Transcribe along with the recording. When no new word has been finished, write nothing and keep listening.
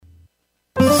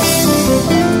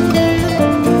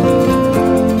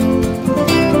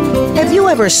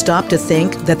ever stop to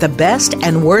think that the best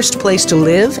and worst place to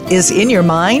live is in your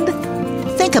mind?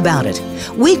 Think about it.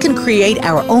 We can create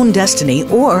our own destiny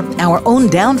or our own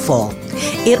downfall.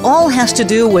 It all has to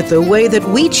do with the way that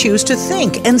we choose to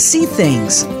think and see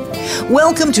things.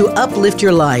 Welcome to Uplift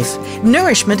Your Life,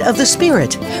 Nourishment of the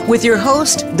Spirit, with your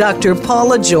host, Dr.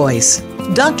 Paula Joyce.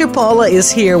 Dr. Paula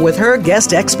is here with her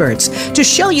guest experts to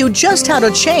show you just how to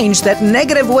change that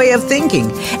negative way of thinking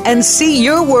and see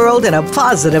your world in a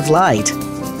positive light.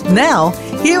 Now,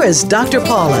 here is Dr.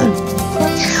 Paula.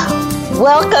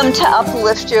 Welcome to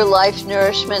Uplift Your Life,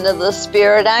 Nourishment of the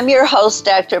Spirit. I'm your host,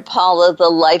 Dr. Paula, the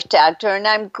Life Doctor, and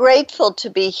I'm grateful to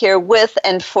be here with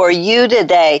and for you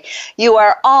today. You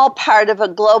are all part of a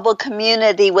global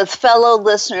community with fellow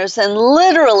listeners in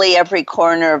literally every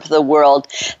corner of the world.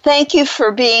 Thank you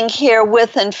for being here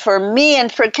with and for me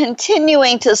and for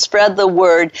continuing to spread the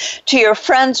word to your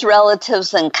friends,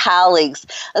 relatives, and colleagues.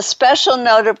 A special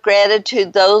note of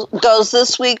gratitude goes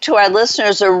this week to our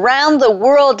listeners around the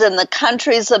world in the countries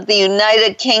of the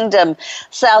United Kingdom,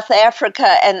 South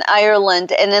Africa, and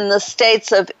Ireland, and in the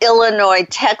states of Illinois,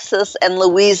 Texas, and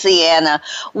Louisiana.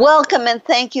 Welcome and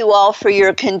thank you all for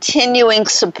your continuing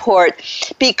support.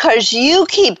 Because you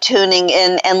keep tuning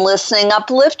in and listening,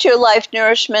 Uplift Your Life,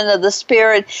 Nourishment of the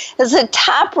Spirit is a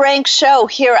top-ranked show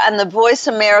here on the Voice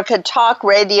America Talk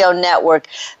Radio Network,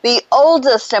 the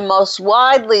oldest and most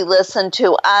widely listened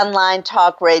to online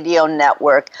talk radio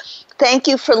network. Thank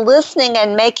you for listening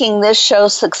and making this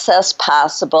show's success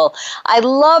possible. I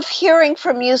love hearing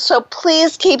from you, so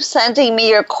please keep sending me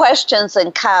your questions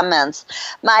and comments.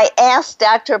 My Ask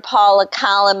Dr. Paula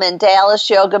column in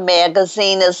Dallas Yoga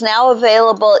Magazine is now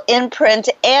available in print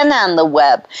and on the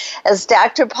web. As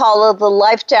Dr. Paula, the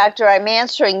Life Doctor, I'm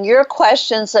answering your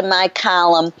questions in my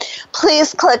column.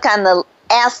 Please click on the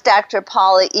Ask Dr.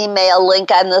 Paula email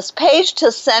link on this page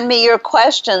to send me your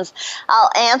questions. I'll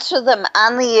answer them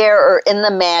on the air or in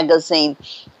the magazine.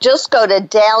 Just go to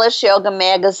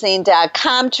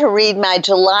DallasYogaMagazine.com to read my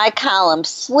July column,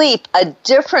 Sleep, A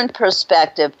Different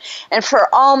Perspective, and for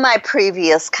all my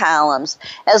previous columns.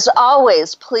 As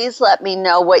always, please let me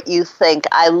know what you think.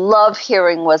 I love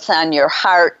hearing what's on your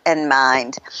heart and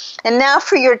mind. And now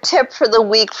for your tip for the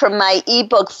week from my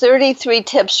ebook, 33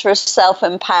 Tips for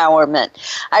Self-Empowerment.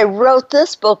 I wrote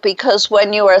this book because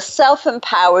when you are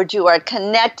self-empowered, you are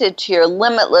connected to your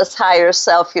limitless higher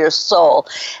self, your soul.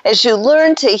 As you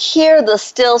learn to hear the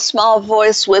still small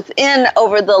voice within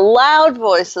over the loud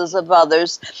voices of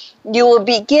others, you will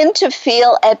begin to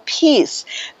feel at peace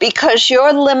because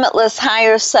your limitless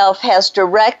higher self has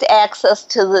direct access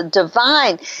to the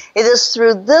divine. It is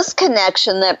through this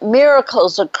connection that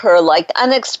miracles occur, like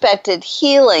unexpected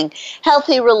healing,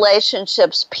 healthy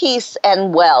relationships, peace,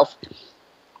 and wealth.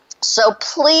 So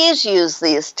please use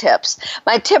these tips.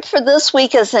 My tip for this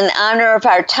week is in honor of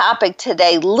our topic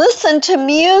today. Listen to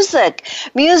music.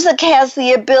 Music has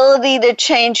the ability to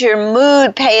change your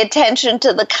mood. Pay attention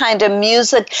to the kind of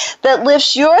music that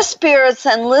lifts your spirits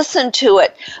and listen to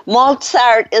it.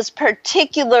 Mozart is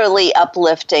particularly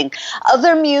uplifting.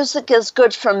 Other music is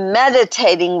good for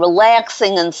meditating,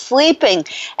 relaxing, and sleeping.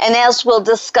 And as we'll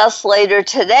discuss later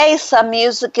today, some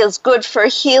music is good for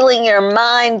healing your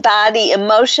mind, body,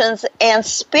 emotions, and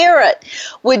spirit.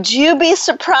 Would you be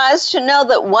surprised to know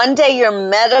that one day your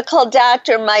medical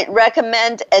doctor might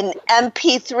recommend an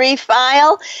MP3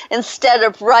 file instead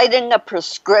of writing a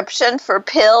prescription for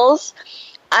pills?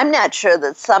 I'm not sure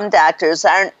that some doctors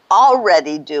aren't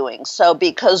already doing so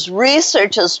because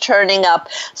research is turning up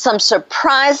some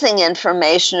surprising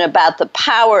information about the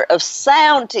power of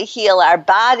sound to heal our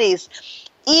bodies,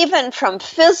 even from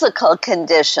physical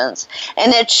conditions.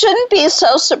 And it shouldn't be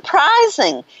so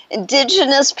surprising.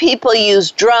 Indigenous people use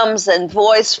drums and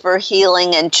voice for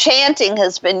healing, and chanting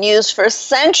has been used for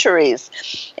centuries.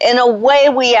 In a way,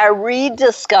 we are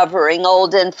rediscovering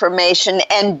old information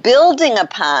and building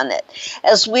upon it.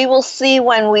 As we will see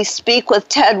when we speak with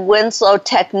Ted Winslow,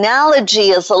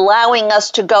 technology is allowing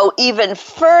us to go even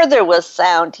further with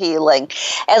sound healing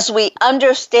as we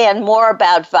understand more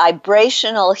about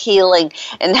vibrational healing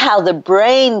and how the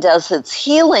brain does its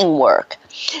healing work.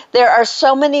 There are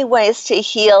so many ways to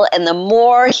heal, and the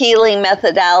more healing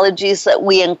methodologies that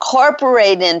we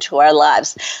incorporate into our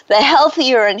lives, the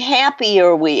healthier and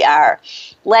happier we are.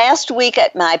 Last week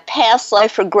at my past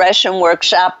life regression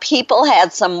workshop, people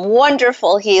had some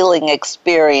wonderful healing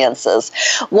experiences.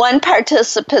 One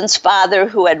participant's father,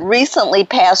 who had recently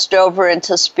passed over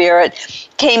into spirit,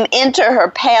 came into her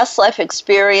past life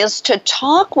experience to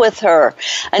talk with her.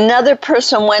 Another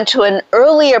person went to an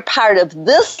earlier part of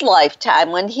this lifetime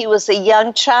time when he was a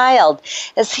young child.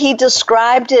 As he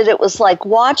described it, it was like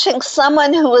watching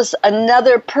someone who was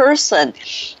another person.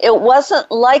 It wasn't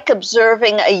like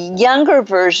observing a younger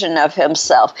version of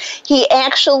himself. He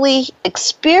actually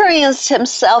experienced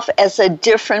himself as a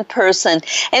different person.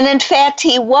 And in fact,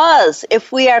 he was.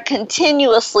 If we are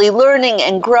continuously learning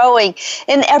and growing,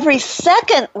 in every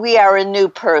second we are a new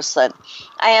person.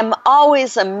 I am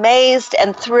always amazed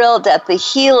and thrilled at the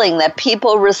healing that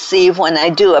people receive when I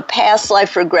do a past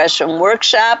life regression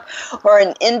workshop or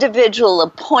an individual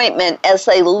appointment. As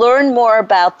they learn more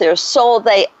about their soul,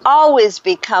 they always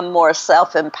become more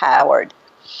self-empowered.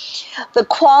 The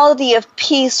quality of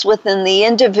peace within the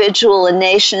individual, a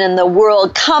nation, and the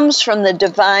world comes from the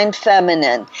divine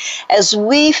feminine. As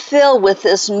we fill with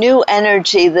this new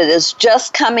energy that is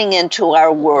just coming into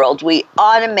our world, we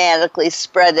automatically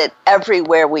spread it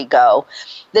everywhere we go.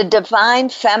 The divine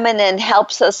feminine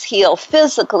helps us heal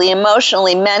physically,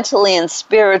 emotionally, mentally, and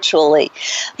spiritually.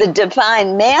 The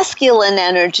divine masculine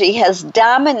energy has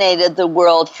dominated the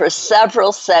world for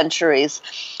several centuries.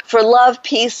 For love,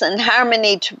 peace, and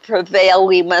harmony to prevail,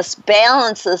 we must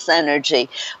balance this energy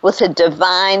with a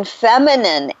divine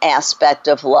feminine aspect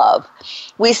of love.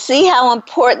 We see how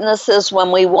important this is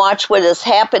when we watch what is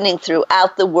happening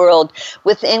throughout the world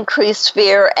with increased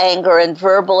fear, anger, and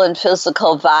verbal and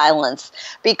physical violence.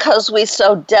 Because we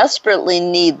so desperately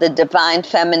need the divine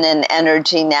feminine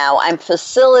energy now, I'm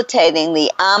facilitating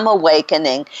the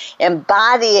awakening,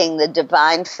 embodying the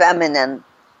divine feminine.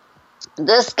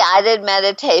 This guided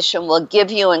meditation will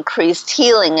give you increased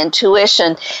healing,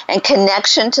 intuition, and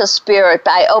connection to spirit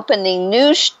by opening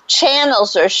new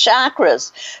channels or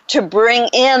chakras to bring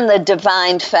in the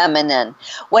divine feminine.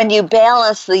 When you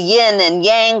balance the yin and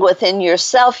yang within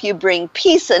yourself, you bring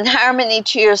peace and harmony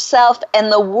to yourself and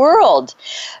the world.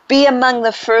 Be among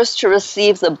the first to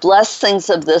receive the blessings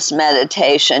of this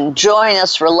meditation. Join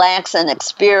us, relax, and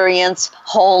experience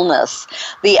wholeness.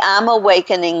 The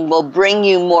awakening will bring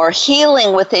you more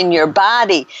healing within your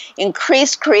body,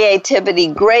 increased creativity,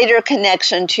 greater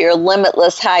connection to your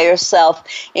limitless higher self,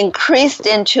 increased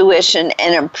intuition,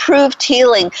 and improved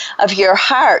healing of your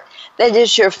heart. That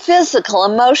is your physical,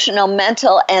 emotional,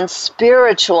 mental, and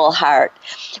spiritual heart.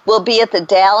 We'll be at the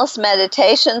Dallas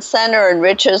Meditation Center in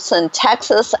Richardson,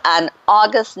 Texas on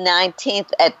August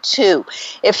 19th at 2.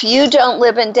 If you don't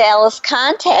live in Dallas,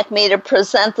 contact me to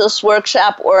present this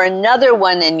workshop or another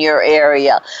one in your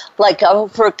area, like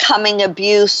overcoming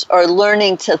abuse or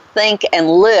learning to think and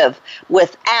live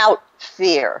without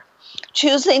fear.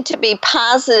 Choosing to be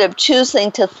positive,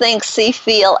 choosing to think, see,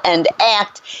 feel, and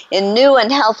act in new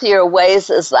and healthier ways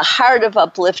is the heart of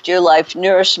Uplift Your Life,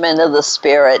 nourishment of the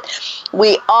spirit.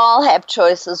 We all have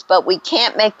choices, but we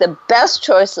can't make the best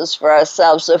choices for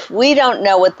ourselves if we don't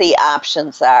know what the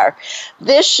options are.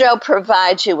 This show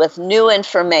provides you with new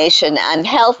information on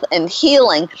health and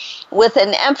healing with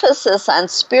an emphasis on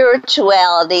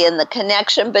spirituality and the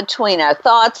connection between our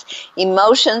thoughts,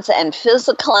 emotions, and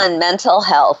physical and mental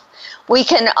health. We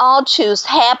can all choose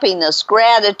happiness,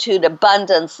 gratitude,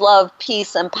 abundance, love,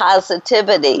 peace, and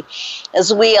positivity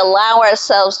as we allow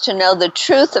ourselves to know the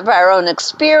truth of our own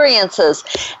experiences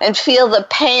and feel the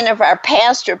pain of our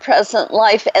past or present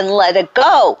life and let it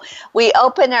go. We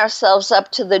open ourselves up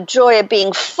to the joy of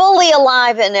being fully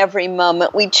alive in every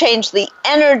moment. We change the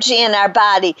energy in our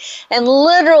body and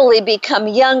literally become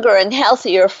younger and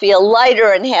healthier, feel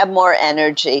lighter, and have more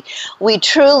energy. We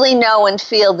truly know and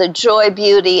feel the joy,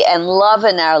 beauty, and love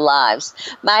in our lives.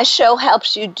 My show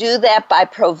helps you do that by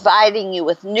providing you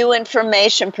with new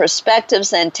information,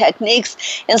 perspectives, and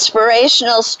techniques,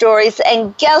 inspirational stories,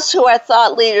 and guess who are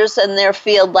thought leaders in their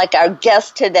field, like our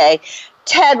guest today,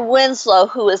 Ted Winslow,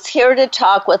 who is here to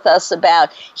talk with us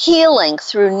about healing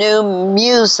through new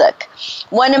music.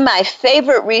 One of my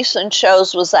favorite recent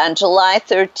shows was on July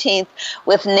 13th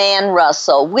with Nan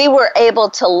Russell. We were able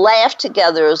to laugh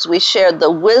together as we shared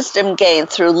the wisdom gained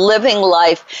through living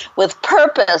life with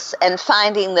purpose and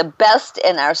finding the best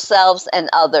in ourselves and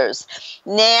others.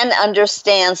 Nan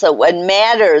understands that what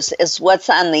matters is what's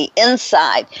on the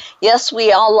inside. Yes,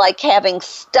 we all like having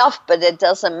stuff, but it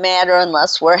doesn't matter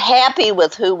unless we're happy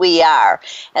with who we are.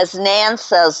 As Nan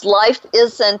says, life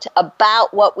isn't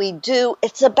about what we do,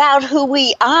 it's about who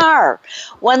we are.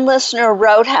 One listener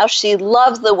wrote how she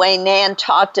loved the way Nan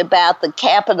talked about the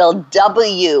capital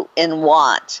W in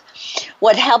want.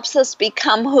 What helps us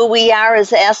become who we are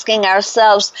is asking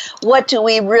ourselves, what do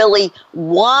we really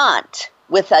want?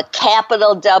 With a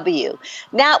capital W.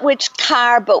 Not which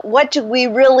car, but what do we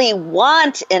really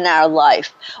want in our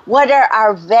life? What are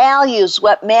our values?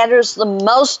 What matters the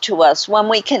most to us? When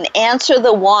we can answer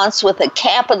the wants with a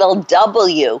capital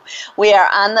W, we are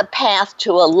on the path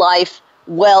to a life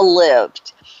well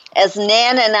lived. As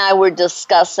Nan and I were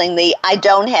discussing the I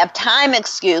don't have time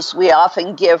excuse we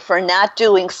often give for not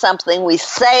doing something we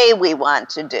say we want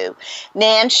to do,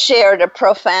 Nan shared a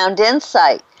profound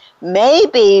insight.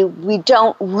 Maybe we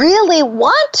don't really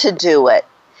want to do it.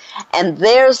 And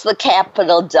there's the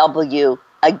capital W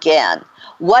again.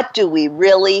 What do we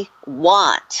really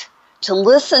want? To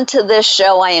listen to this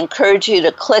show, I encourage you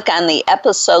to click on the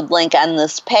episode link on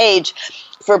this page.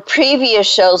 For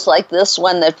previous shows like this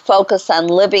one that focus on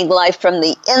living life from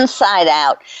the inside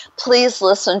out, please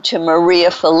listen to Maria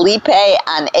Felipe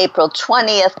on April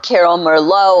 20th, Carol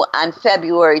Merlot on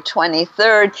February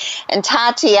 23rd, and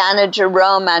Tatiana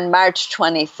Jerome on March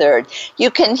 23rd.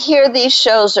 You can hear these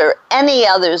shows or any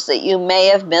others that you may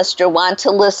have missed or want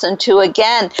to listen to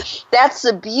again. That's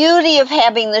the beauty of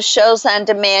having the shows on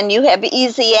demand. You have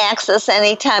easy access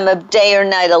any time of day or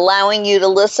night, allowing you to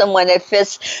listen when it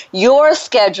fits your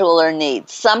schedule or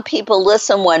needs. Some people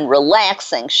listen when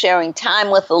relaxing, sharing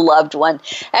time with a loved one,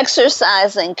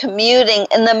 exercising, commuting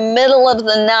in the middle of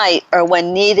the night, or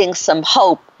when needing some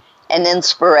hope and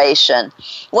inspiration.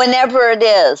 Whenever it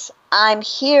is, I'm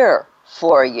here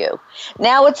for you.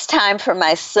 Now it's time for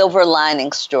my silver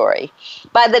lining story.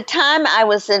 By the time I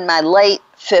was in my late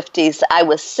 50s, I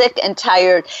was sick and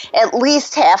tired at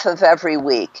least half of every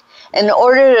week. In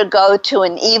order to go to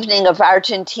an evening of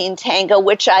Argentine tango,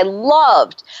 which I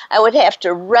loved, I would have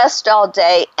to rest all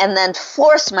day and then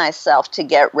force myself to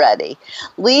get ready.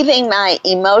 Leaving my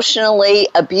emotionally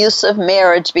abusive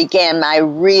marriage began my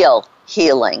real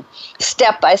healing.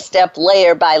 Step by step,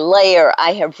 layer by layer,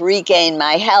 I have regained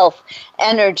my health,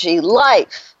 energy,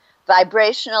 life.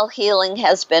 Vibrational healing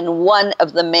has been one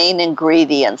of the main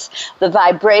ingredients. The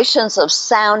vibrations of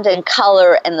sound and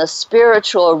color in the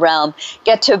spiritual realm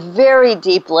get to very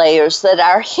deep layers that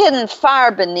are hidden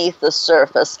far beneath the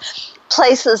surface,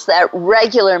 places that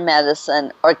regular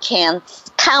medicine or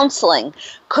counseling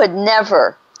could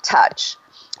never touch.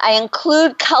 I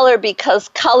include color because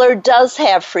color does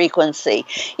have frequency.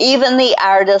 Even the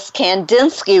artist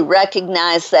Kandinsky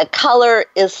recognized that color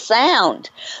is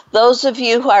sound. Those of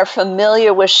you who are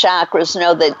familiar with chakras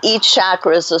know that each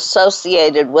chakra is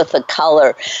associated with a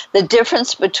color. The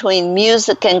difference between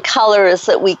music and color is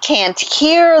that we can't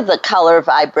hear the color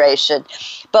vibration,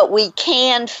 but we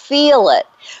can feel it.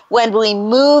 When we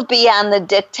move beyond the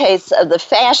dictates of the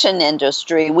fashion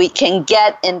industry, we can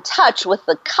get in touch with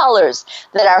the colors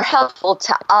that are helpful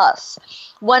to us.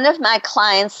 One of my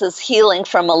clients is healing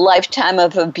from a lifetime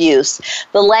of abuse.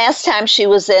 The last time she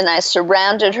was in, I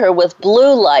surrounded her with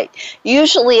blue light.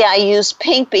 Usually I use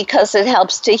pink because it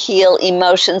helps to heal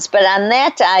emotions, but on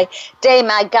that day,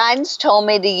 my guidance told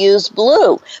me to use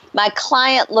blue. My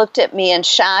client looked at me in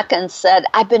shock and said,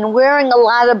 I've been wearing a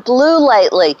lot of blue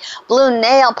lately, blue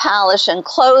nail polish and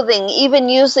clothing, even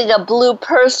using a blue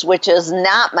purse, which is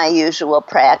not my usual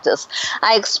practice.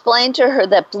 I explained to her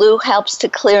that blue helps to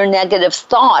clear negative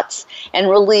thoughts and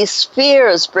release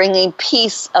fears, bringing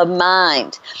peace of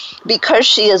mind. Because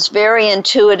she is very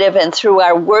intuitive and through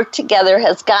our work together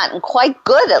has gotten quite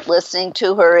good at listening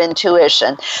to her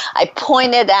intuition, I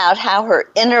pointed out how her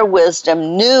inner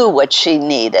wisdom knew what she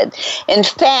needed. In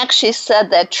fact, she said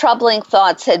that troubling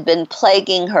thoughts had been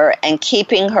plaguing her and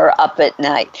keeping her up at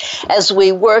night. As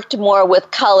we worked more with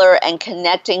color and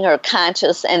connecting her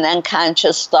conscious and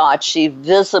unconscious thoughts, she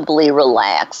visibly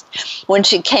relaxed. When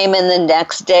she came in the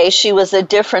next day, she was a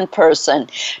different person.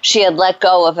 She had let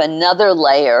go of another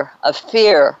layer of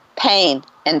fear, pain,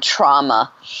 and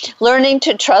trauma. Learning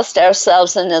to trust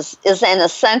ourselves is an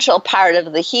essential part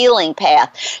of the healing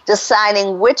path.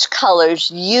 Deciding which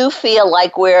colors you feel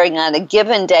like wearing on a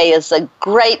given day is a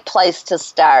great place to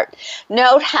start.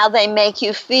 Note how they make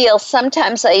you feel.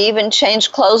 Sometimes I even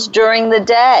change clothes during the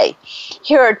day.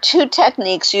 Here are 2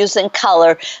 techniques using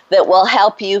color that will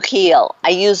help you heal. I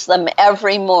use them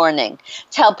every morning.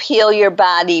 To help heal your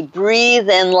body, breathe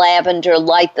in lavender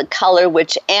light, the color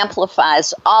which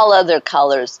amplifies all other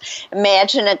colors.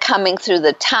 Imagine it coming through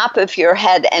the top of your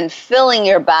head and filling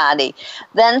your body.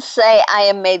 Then say, I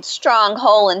am made strong,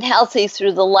 whole, and healthy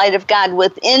through the light of God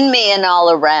within me and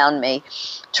all around me.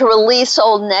 To release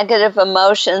old negative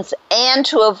emotions and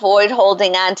to avoid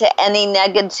holding on to any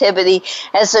negativity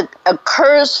as it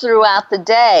occurs throughout the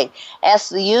day. Ask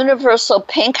the universal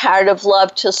pink heart of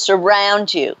love to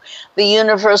surround you, the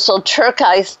universal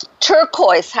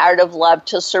turquoise heart of love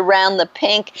to surround the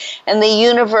pink, and the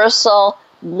universal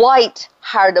white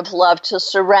heart of love to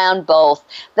surround both.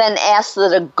 Then ask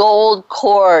that a gold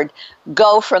cord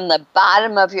go from the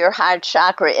bottom of your heart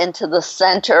chakra into the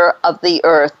center of the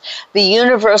earth. The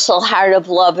universal heart of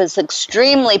love is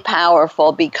extremely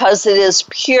powerful because it is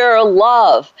pure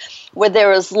love. Where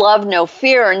there is love, no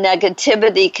fear or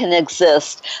negativity can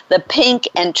exist. The pink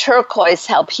and turquoise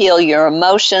help heal your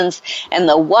emotions, and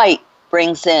the white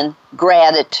brings in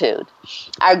gratitude.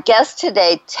 Our guest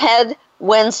today, Ted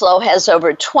Winslow, has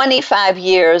over 25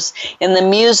 years in the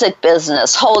music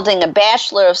business, holding a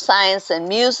Bachelor of Science in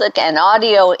Music and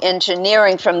Audio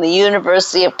Engineering from the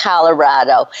University of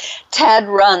Colorado. Ted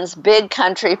runs Big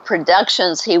Country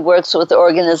Productions. He works with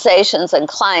organizations and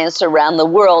clients around the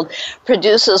world,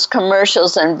 produces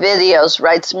commercials and videos,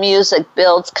 writes music,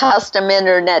 builds custom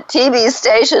internet TV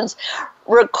stations,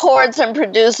 records and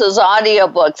produces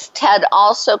audiobooks. Ted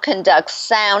also conducts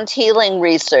sound healing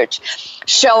research,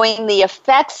 showing the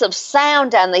effects of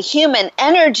sound on the human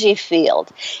energy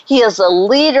field. He is a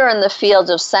leader in the field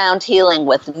of sound healing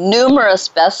with numerous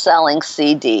best-selling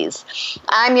CDs.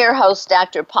 I'm your host,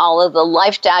 Dr. Paula, the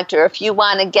Life Doctor. If you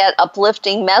want to get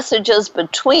uplifting messages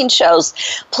between shows,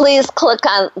 please click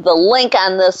on the link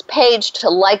on this page to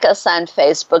like us on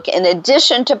Facebook. In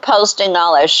addition to posting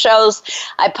all our shows,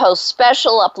 I post special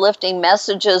uplifting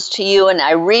messages to you, and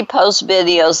I repost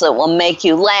videos that will make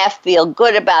you laugh, feel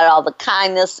good about all the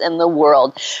kindness in the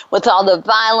world. With all the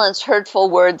violence,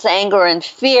 hurtful words, anger, and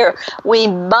fear, we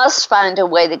must find a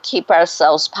way to keep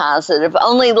ourselves positive.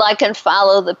 Only like and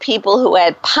follow the people who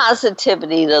add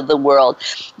positivity to the world.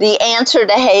 The answer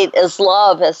to hate is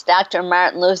love, as Dr.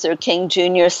 Martin Luther King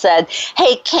Jr. said.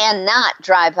 Hate cannot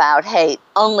drive out hate.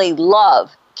 Only love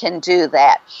can do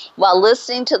that. While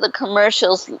listening to the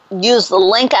commercials, use the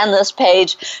link on this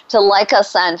page to like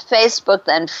us on Facebook,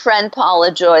 then friend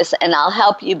Paula Joyce, and I'll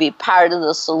help you be part of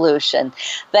the solution.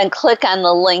 Then click on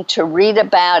the link to read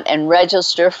about and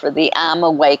register for the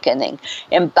Awakening,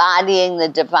 Embodying the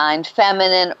Divine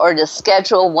Feminine, or to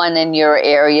schedule one in your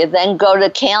area. Then go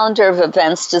to calendar of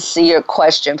events to see your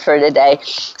question for today.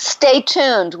 Stay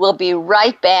tuned. We'll be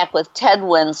right back with Ted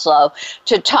Winslow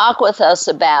to talk with us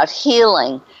about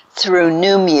healing through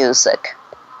new music.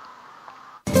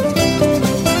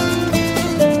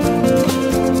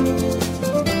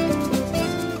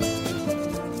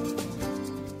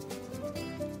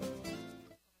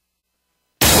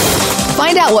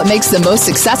 Find out what makes the most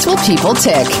successful people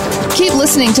tick. Keep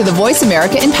listening to the Voice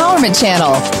America Empowerment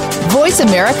Channel.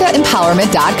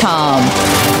 VoiceAmericaEmpowerment.com.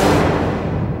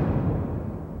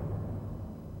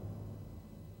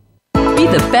 Be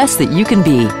the best that you can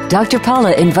be. Dr.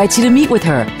 Paula invites you to meet with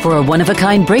her for a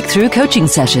one-of-a-kind breakthrough coaching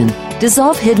session.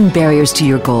 Dissolve hidden barriers to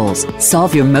your goals,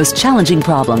 solve your most challenging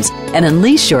problems, and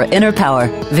unleash your inner power.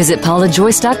 Visit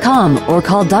paulajoyce.com or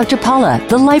call Dr. Paula,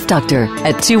 the Life Doctor,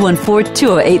 at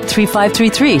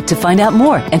 214-208-3533 to find out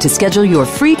more and to schedule your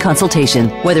free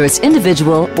consultation. Whether it's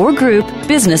individual or group,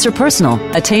 business or personal,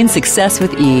 attain success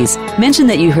with ease. Mention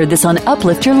that you heard this on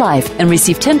Uplift Your Life and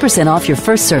receive 10% off your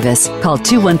first service. Call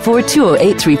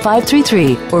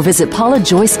 214-208-3533 or visit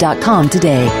paulajoyce.com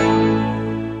today.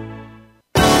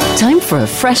 Time for a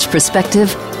fresh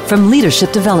perspective. From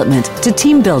leadership development to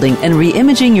team building and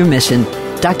re-imaging your mission,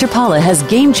 Dr. Paula has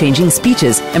game-changing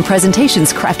speeches and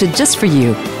presentations crafted just for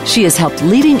you. She has helped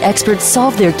leading experts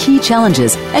solve their key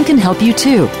challenges and can help you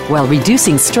too, while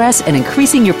reducing stress and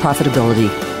increasing your profitability.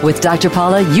 With Dr.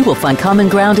 Paula, you will find common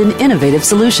ground and innovative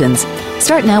solutions.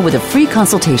 Start now with a free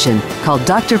consultation. Call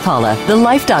Dr. Paula, the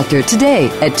Life Doctor, today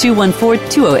at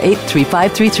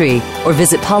 214-208-3533 or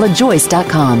visit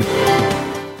paulajoyce.com.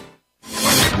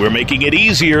 We're making it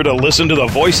easier to listen to the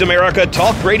Voice America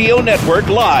Talk Radio Network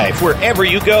live wherever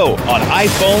you go on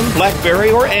iPhone,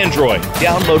 BlackBerry, or Android.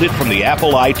 Download it from the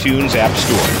Apple iTunes App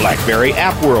Store, BlackBerry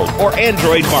App World, or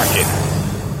Android Market.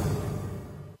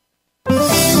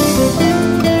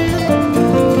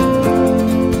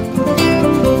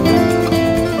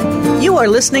 You are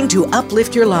listening to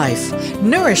Uplift Your Life,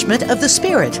 Nourishment of the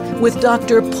Spirit with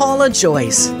Dr. Paula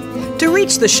Joyce. To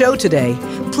reach the show today,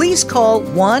 please call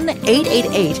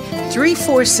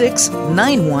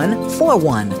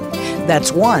 1-888-346-9141.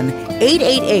 That's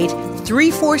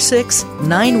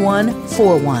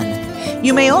 1-888-346-9141.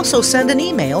 You may also send an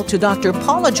email to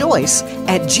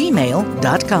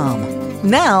drpaulajoyce@gmail.com.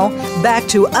 Now, back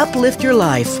to Uplift Your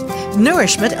Life,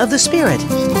 Nourishment of the Spirit.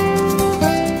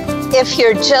 If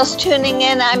you're just tuning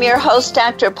in, I'm your host,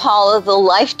 Dr. Paula, the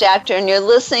Life Doctor, and you're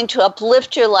listening to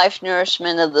Uplift Your Life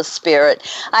Nourishment of the Spirit.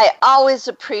 I always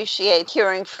appreciate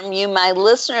hearing from you, my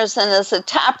listeners, and as a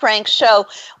top-ranked show,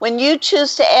 when you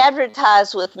choose to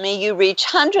advertise with me, you reach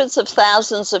hundreds of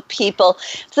thousands of people.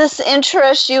 If this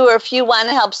interests you, or if you want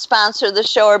to help sponsor the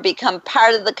show or become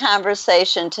part of the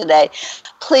conversation today,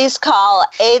 please call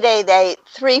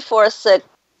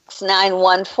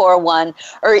 888-346-9141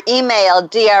 or email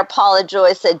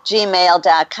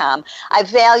drpaulajoyce@gmail.com. I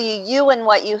value you and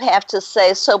what you have to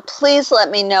say, so please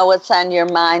let me know what's on your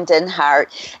mind and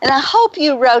heart. And I hope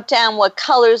you wrote down what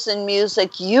colors and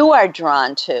music you are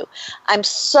drawn to. I'm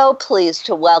so pleased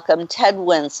to welcome Ted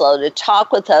Winslow to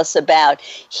talk with us about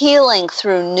healing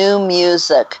through new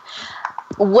music.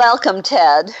 Welcome,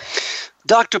 Ted.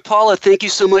 Dr. Paula, thank you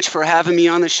so much for having me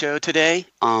on the show today.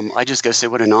 I just got to say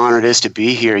what an honor it is to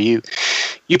be here. You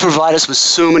provide us with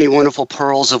so many wonderful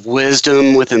pearls of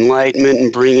wisdom, with enlightenment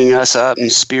and bringing us up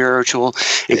and spiritual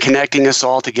and connecting us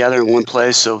all together in one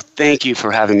place. So thank you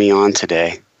for having me on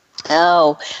today.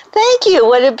 Oh, thank you.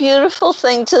 What a beautiful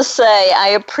thing to say. I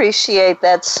appreciate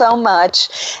that so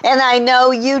much. And I know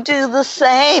you do the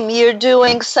same. You're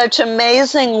doing such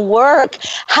amazing work.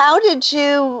 How did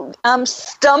you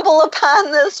stumble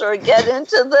upon this or get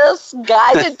into this,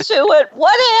 guided to it?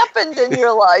 What happened in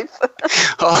your life?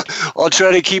 I'll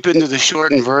try to keep it into the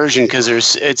shortened version because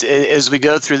as we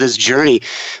go through this journey,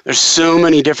 there's so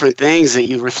many different things that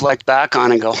you reflect back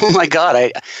on and go, oh my God,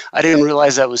 I didn't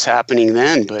realize that was happening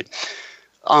then. But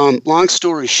long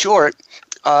story short,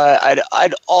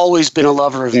 I'd always been a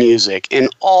lover of music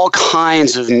and all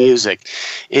kinds of music.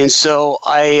 And so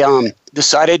I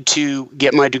decided to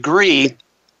get my degree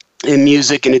in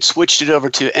music and had switched it over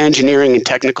to engineering and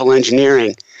technical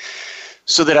engineering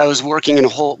so that I was working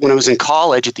when I was in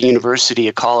college at the University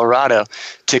of Colorado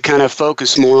to kind of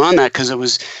focus more on that because I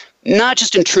was not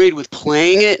just intrigued with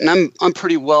playing it, and I'm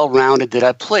pretty well-rounded that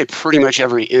I play pretty much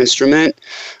every instrument,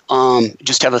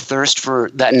 just have a thirst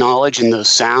for that knowledge and those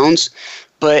sounds,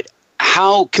 but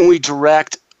how can we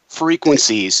direct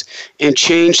frequencies and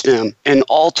change them and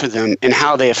alter them and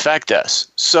how they affect us?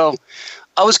 So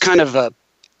I was kind of a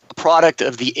product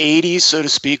of the 80s, so to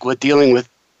speak, with dealing with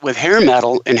hair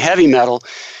metal and heavy metal,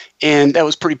 and that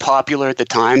was pretty popular at the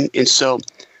time, and so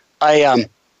I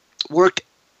worked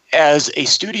as a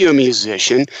studio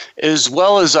musician, as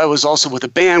well as I was also with a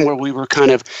band where we were kind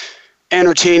of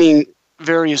entertaining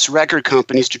various record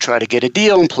companies to try to get a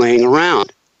deal and playing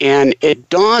around. And it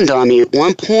dawned on me at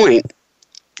one point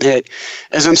that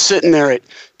as I'm sitting there at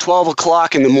 12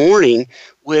 o'clock in the morning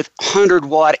with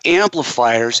 100-watt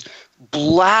amplifiers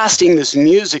blasting this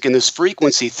music and this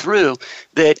frequency through,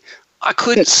 that I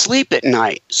couldn't sleep at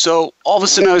night. So all of a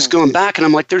sudden I was going back and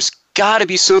I'm like, there's got to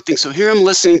be something. So here I'm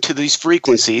listening to these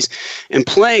frequencies and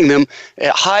playing them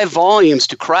at high volumes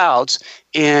to crowds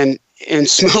and in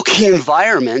smoky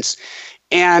environments.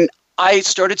 And I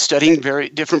started studying very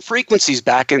different frequencies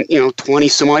back in, 20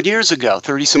 some odd years ago,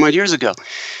 30 some odd years ago.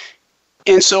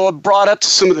 And so I brought up to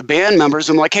some of the band members,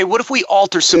 I'm like, hey, what if we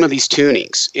alter some of these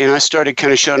tunings? And I started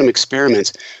kind of showing them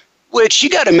experiments, which you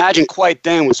got to imagine quite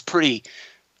then was pretty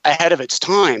ahead of its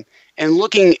time. And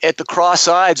looking at the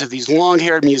cross-eyes of these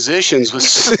long-haired musicians with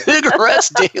cigarettes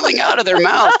daily out of their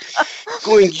mouth,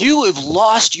 going, you have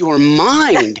lost your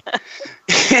mind.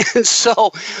 And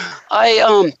so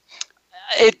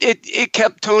it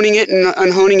kept toning it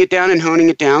and honing it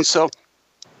down. So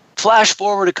flash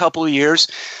forward a couple of years,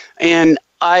 and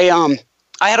I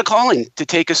had a calling to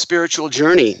take a spiritual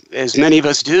journey, as many of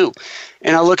us do.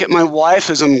 And I look at my wife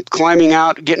as I'm climbing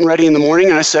out, getting ready in the morning,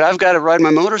 and I said, I've got to ride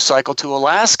my motorcycle to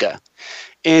Alaska.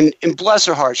 And bless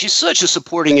her heart, she's such a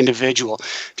supporting individual.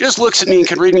 Just looks at me and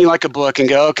can read me like a book and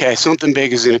go, okay, something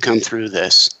big is going to come through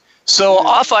this. So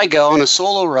off I go on a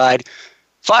solo ride,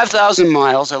 5,000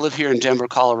 miles. I live here in Denver,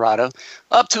 Colorado,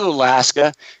 up to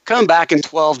Alaska, come back in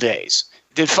 12 days.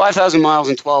 Did 5,000 miles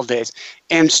in 12 days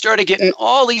and started getting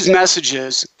all these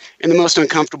messages in the most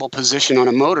uncomfortable position on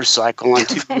a motorcycle on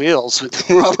two wheels with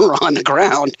rubber on the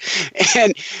ground.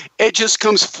 And it just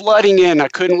comes flooding in. I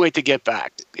couldn't wait to get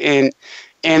back. And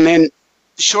then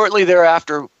shortly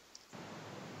thereafter,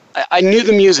 I knew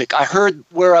the music. I heard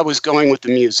where I was going with the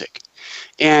music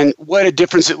and what a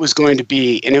difference it was going to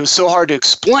be. And it was so hard to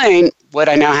explain what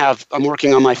I now have. I'm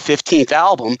working on my 15th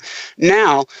album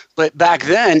now, but back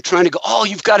then trying to go, oh,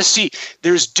 you've got to see,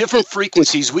 there's different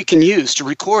frequencies we can use to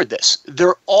record this.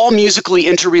 They're all musically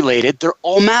interrelated. They're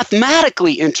all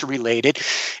mathematically interrelated.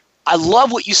 I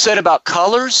love what you said about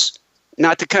colors.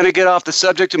 not to kind of get off the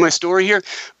subject of my story here,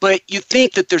 but you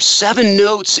think that there's 7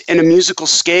 notes in a musical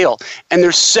scale, and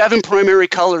there's 7 primary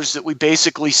colors that we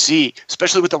basically see,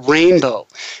 especially with the rainbow.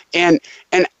 And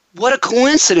what a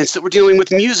coincidence that we're dealing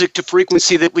with music to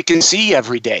frequency that we can see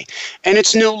every day. And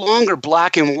it's no longer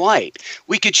black and white.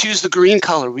 We could choose the green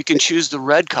color. We can choose the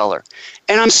red color.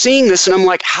 And I'm seeing this, and I'm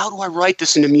like, how do I write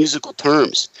this into musical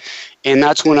terms? And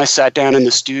that's when I sat down in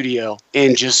the studio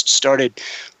and just started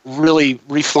really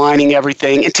refining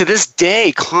everything. And to this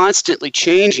day, constantly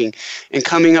changing and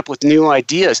coming up with new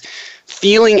ideas,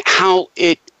 feeling how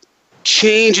it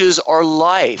changes our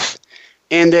life.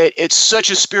 And that it's such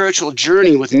a spiritual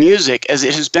journey with music as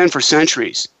it has been for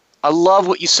centuries. I love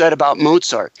what you said about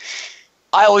Mozart.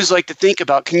 I always like to think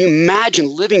about, can you imagine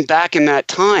living back in that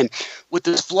time with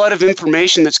this flood of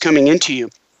information that's coming into you?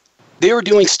 They were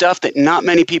doing stuff that not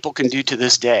many people can do to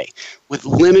this day with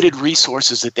limited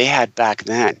resources that they had back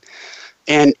then.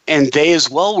 And they as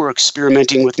well were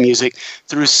experimenting with music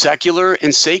through secular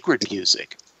and sacred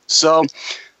music. So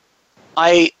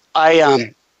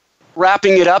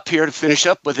wrapping it up here to finish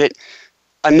up with it,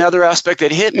 another aspect that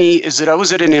hit me is that I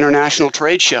was at an international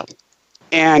trade show.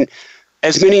 And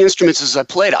as many instruments as I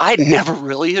played, I never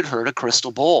really had heard a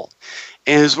crystal bowl.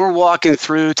 And as we're walking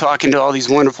through, talking to all these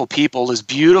wonderful people, this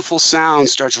beautiful sound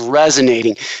starts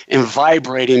resonating and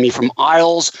vibrating me from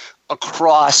aisles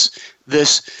across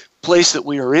this place that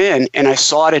we were in. And I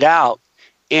sought it out.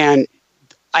 And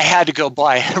I had to go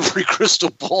buy every crystal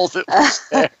bowl that was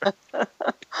there.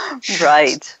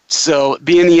 Right. So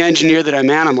being the engineer that I'm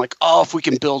at, I'm like, oh, if we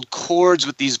can build chords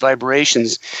with these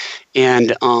vibrations.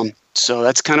 And so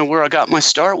that's kind of where I got my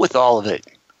start with all of it.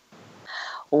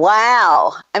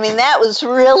 Wow. I mean, that was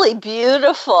really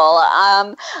beautiful.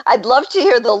 I'd love to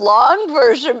hear the long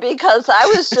version because I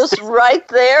was just right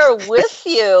there with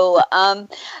you.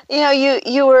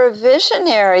 You were a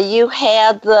visionary. You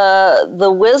had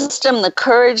the wisdom, the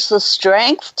courage, the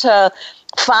strength to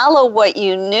follow what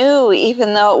you knew,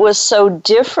 even though it was so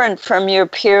different from your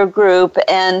peer group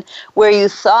and where you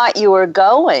thought you were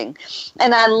going.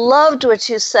 And I loved what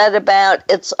you said about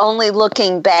it's only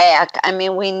looking back. I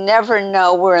mean, we never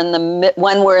know when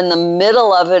we're in the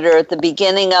middle of it or at the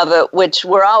beginning of it, which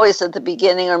we're always at the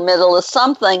beginning or middle of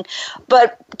something.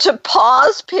 But to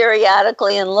pause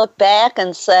periodically and look back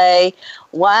and say,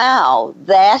 wow,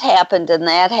 that happened and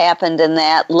that happened and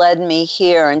that led me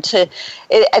here. And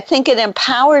I think it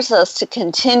empowers us to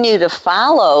continue to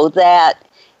follow that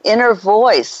inner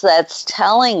voice that's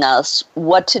telling us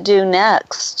what to do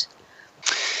next.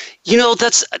 You know,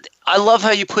 I love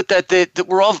how you put that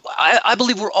we're all, I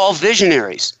believe we're all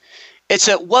visionaries. It's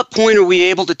at what point are we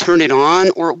able to turn it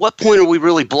on, or at what point are we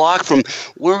really blocked from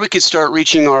where we could start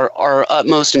reaching our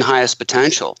utmost and highest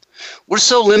potential? We're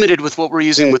so limited with what we're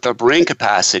using with our brain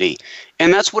capacity.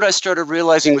 And that's what I started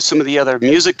realizing with some of the other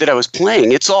music that I was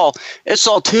playing. It's all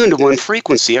tuned to one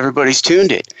frequency. Everybody's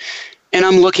tuned it. And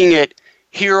I'm looking at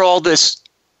all this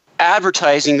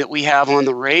advertising that we have on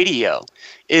the radio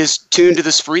is tuned to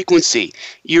this frequency.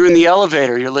 You're in the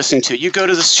elevator, you're listening to it. You go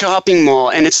to the shopping mall,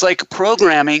 and it's like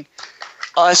programming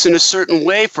us in a certain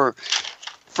way for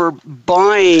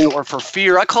buying or for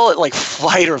fear. I call it like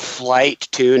fight or flight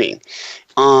tuning.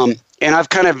 And I've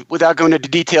kind of, without going into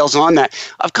details on that,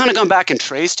 I've kind of gone back and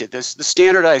traced it. The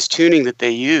standardized tuning that they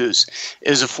use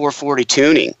is a 440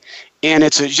 tuning, and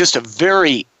it's just a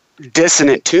very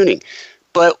dissonant tuning.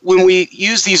 But when we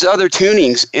use these other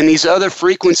tunings and these other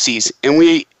frequencies, and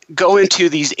we go into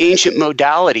these ancient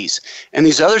modalities and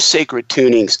these other sacred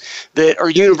tunings that are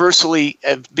universally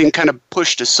have been kind of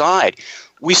pushed aside,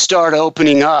 we start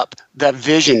opening up that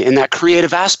vision and that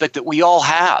creative aspect that we all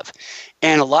have.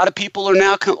 And a lot of people are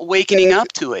now wakening up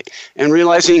to it and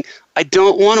realizing, I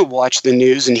don't want to watch the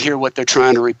news and hear what they're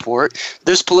trying to report.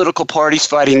 This political party's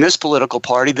fighting this political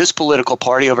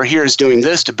party over here is doing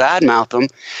this to badmouth them.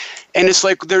 And it's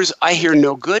like I hear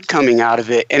no good coming out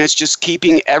of it, and it's just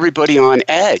keeping everybody on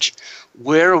edge.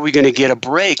 Where are we going to get a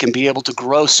break and be able to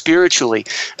grow spiritually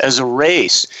as a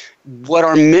race? What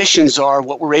our missions are,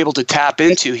 what we're able to tap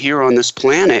into here on this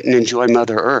planet and enjoy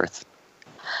Mother Earth.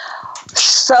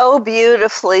 So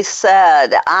beautifully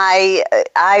said. I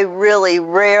really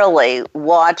rarely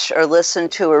watch or listen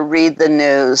to or read the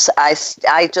news.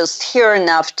 I just hear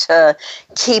enough to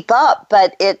keep up,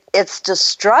 but it's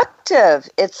destructive.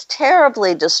 It's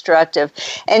terribly destructive.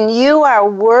 And you are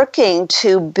working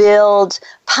to build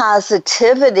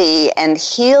positivity and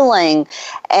healing,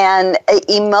 and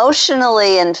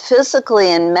emotionally and physically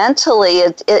and mentally,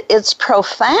 it's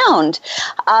profound.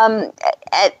 And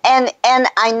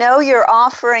I know you're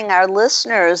offering our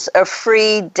listeners a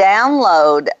free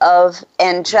download of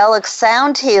angelic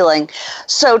sound healing.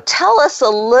 So tell us a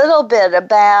little bit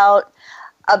about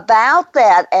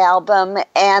that album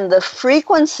and the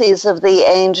frequencies of the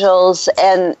angels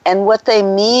and what they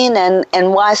mean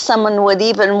and why someone would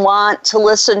even want to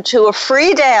listen to a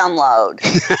free download.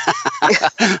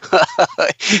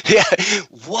 Yeah.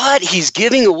 What? He's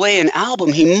giving away an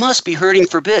album. He must be hurting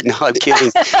for bit. No, I'm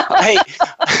kidding.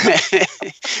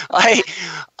 I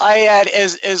had,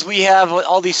 as we have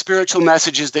all these spiritual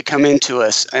messages that come into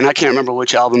us, and I can't remember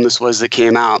which album this was that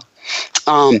came out,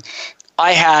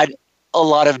 I had a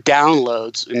lot of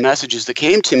downloads and messages that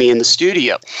came to me in the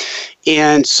studio.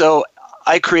 And so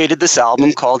I created this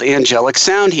album called Angelic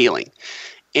Sound Healing.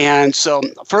 And so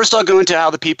first I'll go into how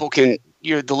the people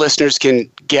the listeners can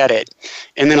get it.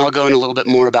 And then I'll go into a little bit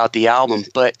more about the album.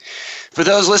 But for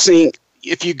those listening,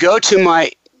 if you go to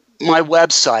my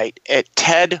website at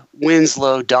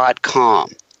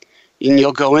tedwinslow.com, and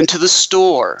you'll go into the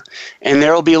store, and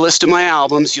there will be a list of my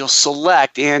albums. You'll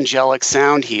select Angelic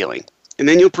Sound Healing. And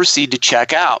then you'll proceed to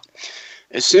check out.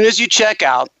 As soon as you check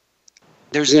out,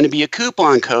 there's going to be a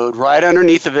coupon code right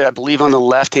underneath of it, I believe on the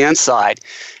left-hand side.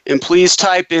 And please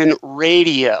type in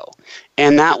radio.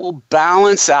 And that will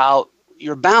balance out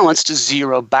your balance to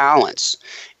zero balance.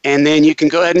 And then you can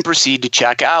go ahead and proceed to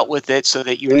check out with it so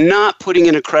that you're not putting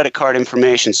in a credit card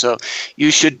information. So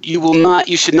you should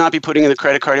not be putting in the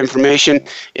credit card information.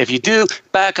 If you do,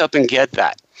 back up and get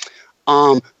that.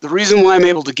 The reason why I'm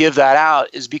able to give that out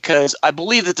is because I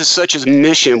believe that there's such a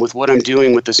mission with what I'm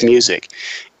doing with this music.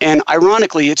 And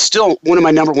ironically, it's still one of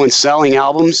my number one selling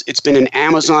albums. It's been an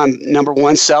Amazon number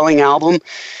one selling album.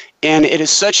 And it is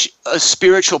such a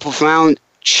spiritual, profound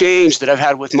change that I've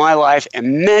had with my life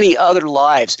and many other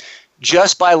lives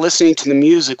just by listening to the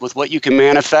music with what you can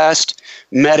manifest,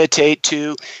 meditate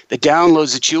to, the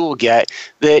downloads that you will get,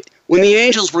 that when the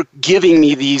angels were giving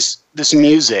me this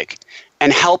music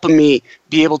and helping me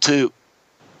be able to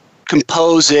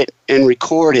compose it and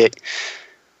record it,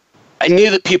 I knew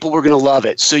that people were going to love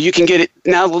it. So you can get it,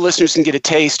 now the listeners can get a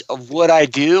taste of what I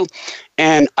do.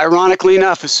 And ironically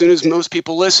enough, as soon as most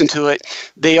people listen to it,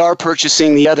 they are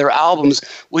purchasing the other albums,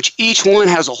 which each one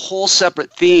has a whole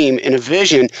separate theme and a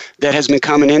vision that has been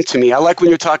coming into me. I like when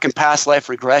you're talking past life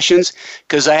regressions,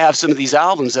 because I have some of these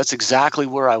albums, that's exactly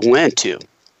where I went to.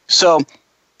 So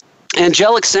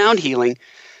angelic sound healing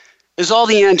is all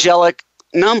the angelic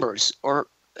numbers or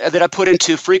that I put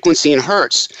into frequency in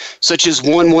hertz, such as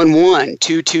 111,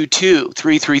 222,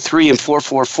 333, and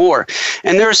 444.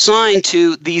 And they're assigned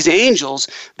to these angels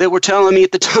that were telling me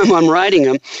at the time I'm writing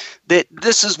them that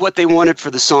this is what they wanted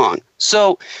for the song.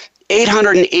 So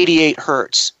 888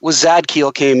 hertz was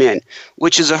Zadkiel came in,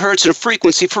 which is a hertz and a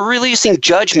frequency for releasing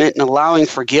judgment and allowing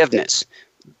forgiveness.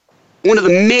 One of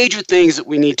the major things that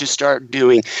we need to start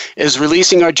doing is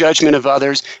releasing our judgment of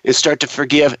others and start to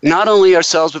forgive not only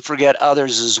ourselves but forget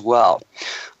others as well.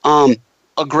 A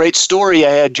great story,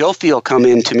 I had Jophiel come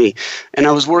in to me, and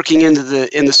I was working in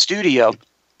the studio,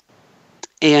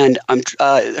 and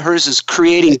hers is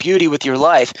Creating Beauty with Your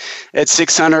Life at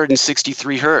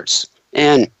 663 hertz.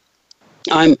 And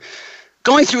I'm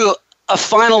going through a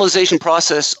finalization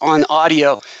process on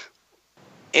audio,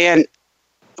 and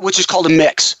which is called a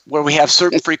mix, where we have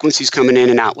certain frequencies coming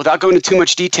in and out. Without going into too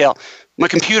much detail, my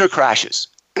computer crashes.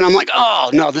 And I'm like,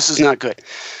 oh, no, this is not good.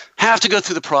 Have to go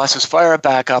through the process, fire it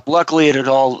back up. Luckily, it had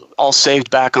all saved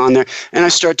back on there. And I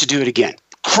start to do it again.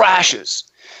 Crashes.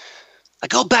 I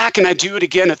go back and I do it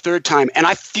again a third time, and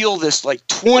I feel this like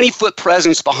 20-foot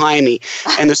presence behind me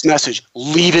and this message,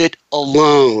 leave it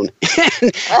alone.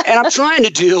 And I'm trying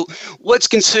to do what's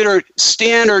considered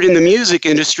standard in the music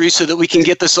industry so that we can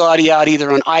get this audio out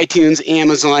either on iTunes,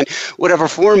 Amazon, whatever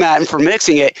format, and for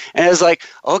mixing it. And it's like,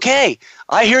 okay,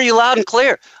 I hear you loud and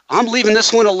clear. I'm leaving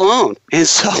this one alone. And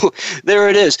so there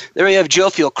it is. There you have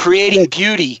Jophiel, Creating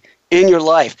Beauty in Your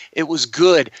Life. It was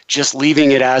good just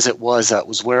leaving it as it was. That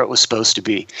was where it was supposed to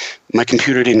be. My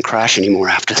computer didn't crash anymore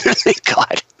after that, thank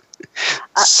God.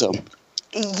 So.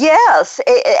 Yes,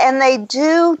 and they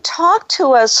do talk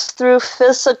to us through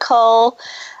physical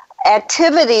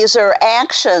activities or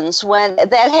actions. When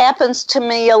that happens to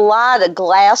me a lot, a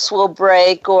glass will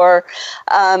break, or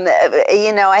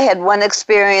I had one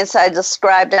experience I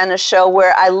described on a show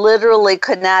where I literally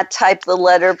could not type the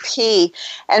letter P,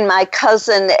 and my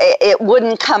cousin, it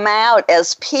wouldn't come out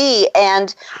as P,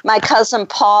 and my cousin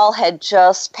Paul had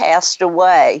just passed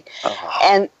away.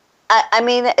 And I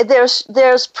mean,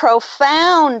 there's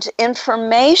profound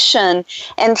information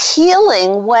and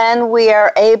healing when we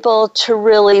are able to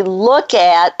really look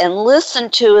at and listen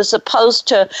to, as opposed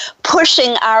to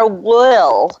pushing our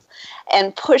will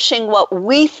and pushing what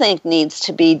we think needs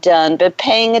to be done, but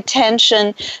paying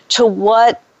attention to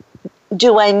what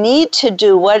do I need to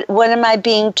do? What am I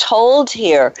being told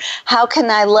here? How can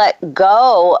I let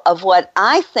go of what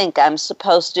I think I'm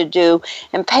supposed to do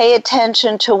and pay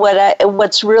attention to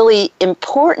what's really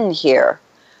important here?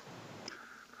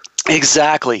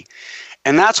 Exactly.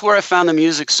 And that's where I found the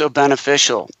music so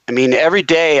beneficial. I mean, every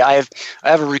day I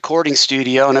have a recording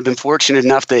studio, and I've been fortunate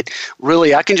enough that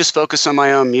really I can just focus on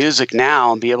my own music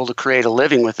now and be able to create a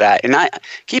living with that. And I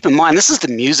keep in mind, this is the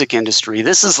music industry.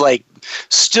 This is like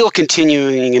still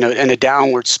continuing in a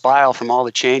downward spiral from all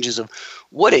the changes of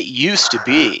what it used to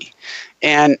be.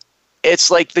 And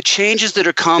it's like the changes that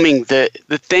are coming, the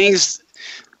things,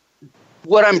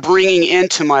 what I'm bringing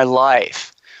into my life,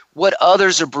 what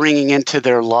others are bringing into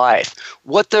their life,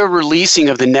 what they're releasing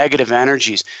of the negative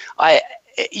energies.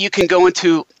 You can go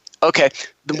into, okay,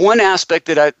 the one aspect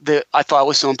that I thought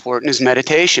was so important is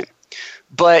meditation.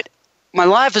 But my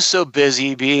life is so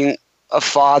busy being a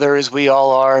father, as we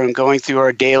all are, and going through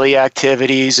our daily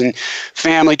activities and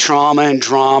family trauma and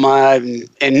drama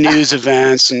and news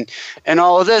events and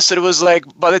all of this, that it was like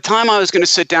by the time I was going to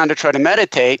sit down to try to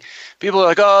meditate, people are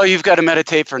like, oh, you've got to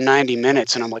meditate for 90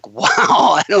 minutes. And I'm like, wow,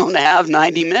 I don't have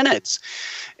 90 minutes.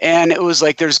 And it was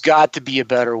like, there's got to be a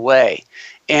better way.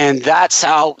 And that's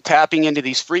how tapping into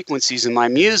these frequencies in my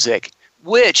music,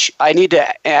 which I need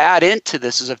to add into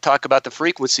this as I've talked about the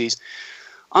frequencies.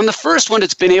 I'm the first one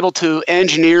that's been able to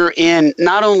engineer in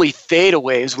not only theta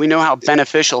waves, we know how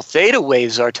beneficial theta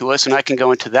waves are to us, and I can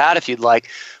go into that if you'd like,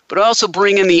 but also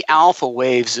bring in the alpha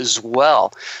waves as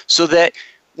well. So that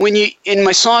and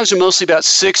my songs are mostly about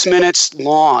 6 minutes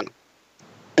long.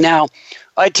 Now,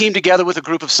 I teamed together with a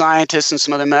group of scientists and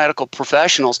some other medical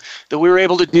professionals that we were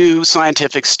able to do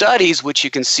scientific studies, which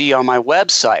you can see on my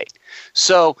website.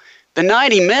 So the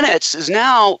 90 minutes is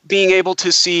now being able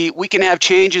to see we can have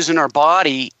changes in our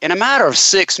body in a matter of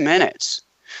 6 minutes.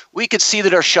 We could see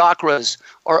that our chakras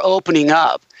are opening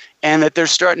up and that they're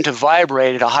starting to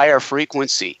vibrate at a higher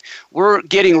frequency. We're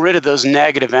getting rid of those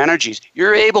negative energies.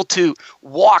 You're able to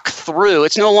walk through.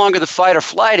 It's no longer the fight or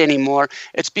flight anymore.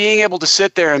 It's being able to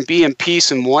sit there and be in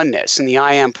peace and oneness in the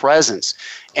I am presence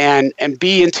and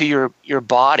be into your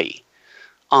body.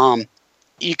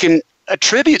 You can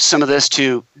attribute some of this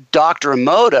to Dr.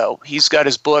 Emoto. He's got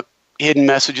his book, Hidden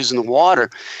Messages in the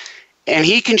Water, and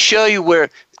he can show you where,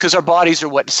 because our bodies are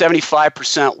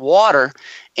 75% water,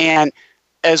 and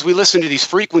as we listen to these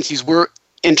frequencies, we're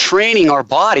entraining our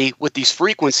body with these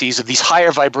frequencies of these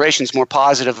higher vibrations, more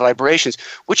positive vibrations,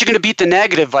 which are going to beat the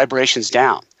negative vibrations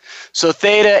down. So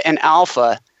theta and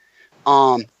alpha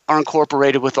are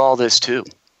incorporated with all this too.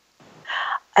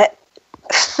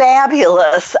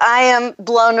 Fabulous. I am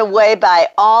blown away by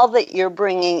all that you're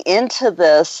bringing into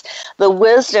this, the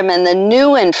wisdom and the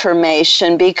new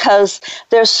information, because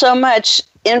there's so much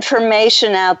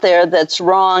information out there that's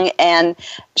wrong and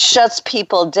shuts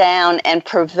people down and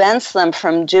prevents them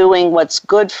from doing what's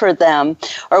good for them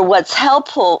or what's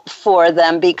helpful for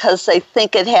them because they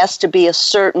think it has to be a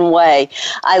certain way.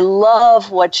 I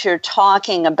love what you're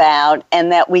talking about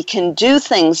and that we can do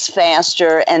things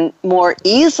faster and more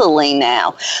easily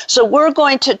now. So we're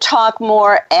going to talk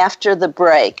more after the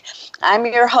break. I'm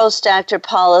your host, Dr.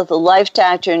 Paula, the Life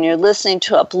Doctor, and you're listening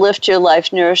to Uplift Your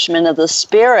Life, Nourishment of the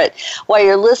Spirit. While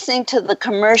you're listening to the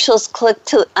commercials, click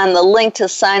on the link to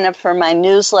sign up for my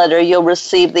newsletter. You'll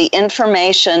receive the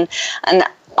information on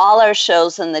all our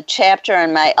shows in the chapter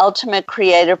on my ultimate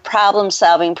creative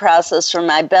problem-solving process for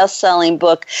my best-selling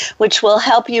book, which will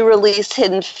help you release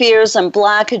hidden fears and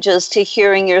blockages to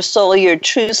hearing your soul, your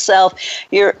true self,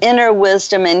 your inner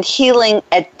wisdom, and healing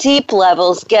at deep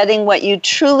levels, getting what you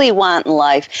truly want in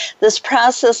life. This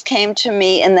process came to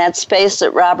me in that space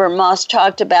that Robert Moss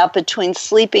talked about between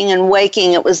sleeping and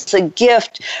waking. It was a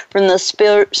gift from the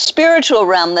spiritual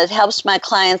realm that helps my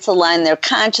clients align their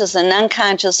conscious and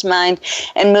unconscious mind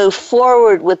and move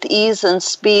forward with ease and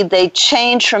speed. They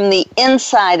change from the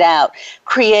inside out,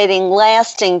 creating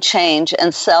lasting change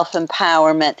and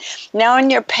self-empowerment. Now in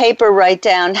your paper, write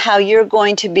down how you're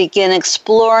going to begin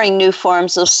exploring new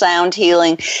forms of sound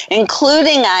healing,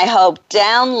 including, I hope,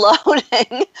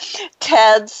 downloading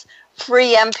Ted's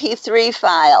free MP3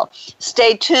 file.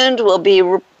 Stay tuned. We'll be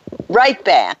right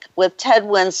back with Ted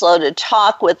Winslow to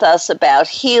talk with us about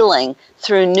healing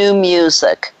through new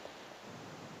music.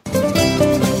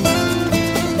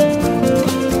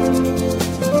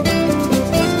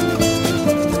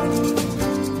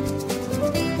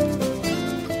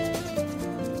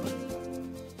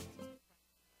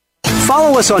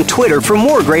 Follow us on Twitter for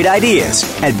more great ideas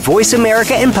at Voice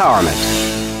America Empowerment.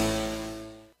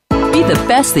 Be the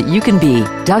best that you can be.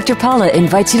 Dr. Paula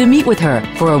invites you to meet with her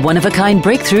for a one-of-a-kind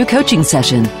breakthrough coaching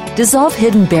session. Dissolve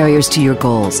hidden barriers to your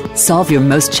goals, solve your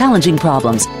most challenging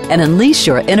problems, and unleash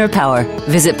your inner power.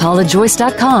 Visit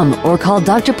paulajoyce.com or call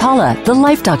Dr. Paula, the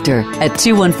Life Doctor, at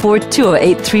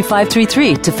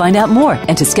 214-208-3533 to find out more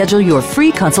and to schedule your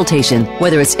free consultation.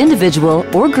 Whether it's individual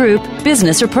or group,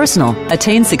 business or personal,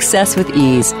 attain success with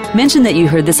ease. Mention that you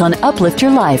heard this on Uplift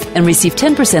Your Life and receive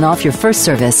 10% off your first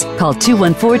service. Call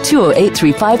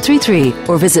 214-208-3533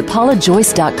 or visit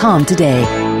paulajoyce.com today.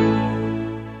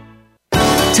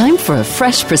 Time for a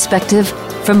fresh perspective.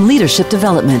 From leadership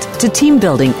development to team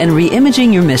building and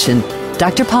re-imaging your mission,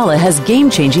 Dr. Paula has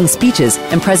game-changing speeches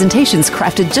and presentations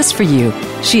crafted just for you.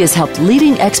 She has helped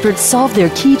leading experts solve their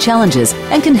key challenges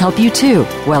and can help you too,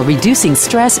 while reducing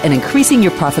stress and increasing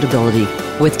your profitability.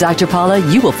 With Dr. Paula,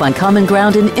 you will find common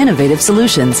ground and innovative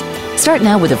solutions. Start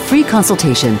now with a free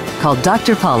consultation. Call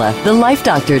Dr. Paula, the Life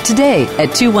Doctor, today at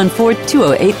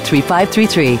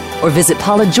 214-208-3533 or visit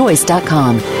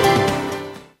paulajoyce.com.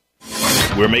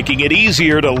 We're making it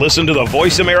easier to listen to the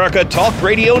Voice America Talk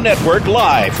Radio Network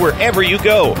live wherever you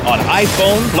go on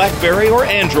iPhone, BlackBerry, or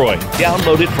Android.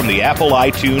 Download it from the Apple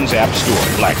iTunes App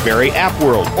Store, BlackBerry App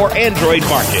World, or Android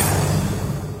Market.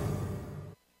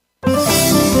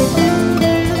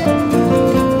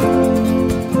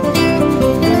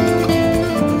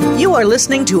 You are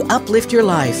listening to Uplift Your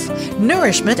Life,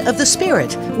 Nourishment of the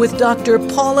Spirit with Dr.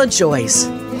 Paula Joyce.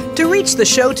 To reach the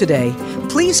show today,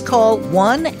 please call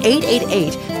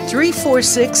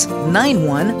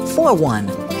 1-888-346-9141.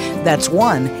 That's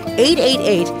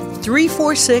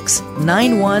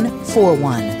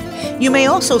 1-888-346-9141. You may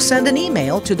also send an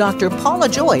email to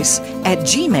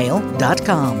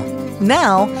drpaulajoyce@gmail.com.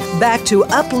 Now, back to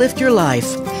Uplift Your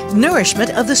Life,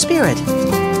 Nourishment of the Spirit.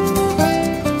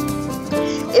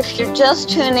 If you're just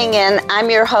tuning in, I'm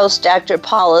your host, Dr.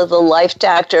 Paula, the Life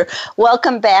Doctor.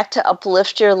 Welcome back to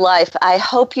Uplift Your Life. I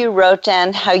hope you wrote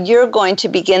down how you're going to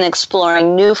begin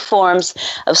exploring new forms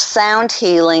of sound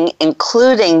healing,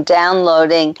 including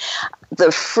downloading the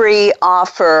free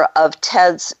offer of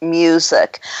Ted's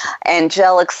music,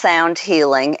 Angelic Sound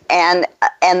Healing, and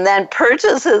then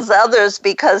purchase his others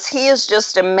because he is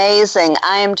just amazing.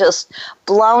 I am just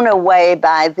blown away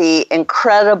by the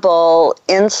incredible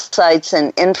insights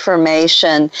and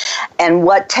information and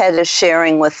what Ted is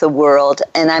sharing with the world.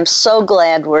 And I'm so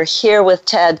glad we're here with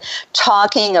Ted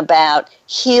talking about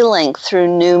healing through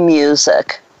new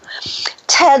music.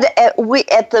 Ted,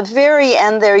 at the very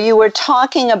end there, you were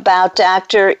talking about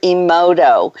Dr.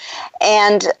 Emoto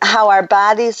and how our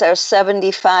bodies are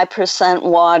 75%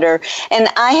 water. And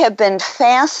I have been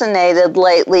fascinated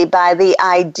lately by the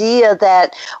idea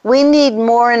that we need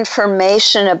more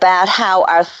information about how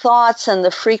our thoughts and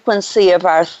the frequency of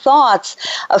our thoughts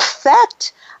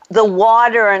affect the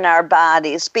water in our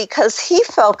bodies, because he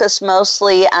focused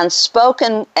mostly on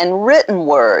spoken and written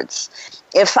words,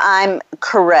 if I'm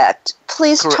correct.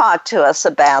 Please talk to us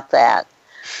about that.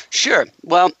 Sure.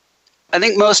 Well, I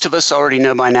think most of us already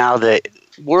know by now that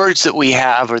words that we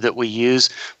have or that we use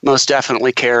most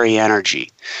definitely carry energy.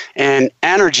 And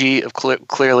energy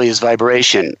clearly is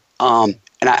vibration. And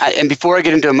before I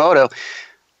get into Emoto,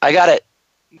 I got to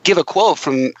give a quote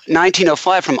from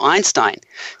 1905 from Einstein,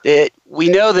 that we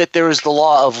know that there is the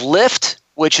law of lift,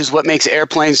 which is what makes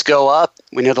airplanes go up.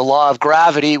 We know the law of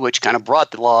gravity, which kind of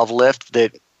brought the law of lift,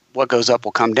 that what goes up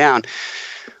will come down.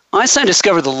 Einstein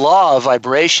discovered the law of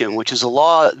vibration, which is a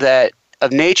law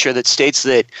of nature that states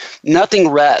that nothing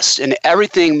rests and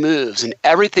everything moves and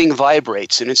everything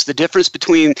vibrates. And it's the difference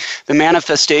between the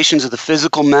manifestations of the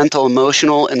physical, mental,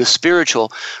 emotional, and the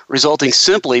spiritual, resulting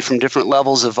simply from different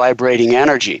levels of vibrating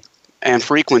energy and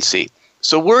frequency.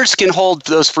 So words can hold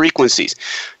those frequencies.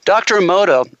 Dr.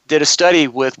 Emoto did a study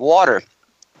with water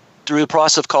through a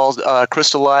process called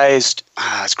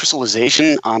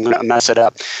crystallization. I'm going to mess it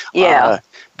up. Yeah.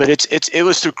 But it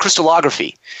was through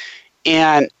crystallography.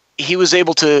 And he was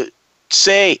able to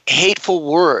say hateful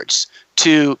words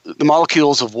to the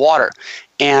molecules of water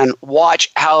and watch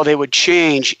how they would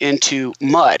change into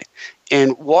mud.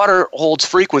 And water holds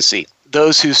frequency.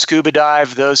 Those who scuba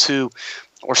dive,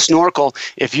 or snorkel,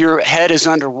 if your head is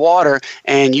underwater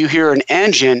and you hear an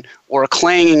engine or a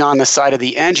clanging on the side of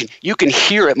the engine, you can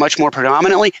hear it much more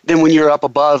predominantly than when you're up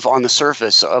above on the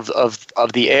surface of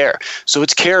the air. So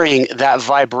it's carrying that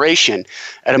vibration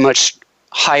at a much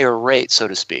higher rate, so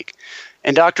to speak.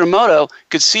 And Dr. Emoto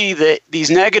could see that these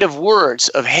negative words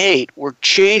of hate were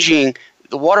changing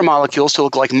the water molecules to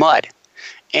look like mud.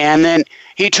 And then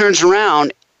he turns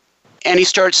around and he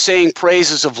starts saying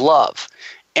praises of love.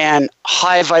 and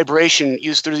high vibration,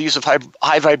 through the use of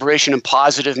high vibration and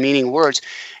positive meaning words,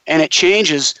 and it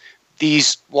changes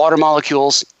these water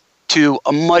molecules to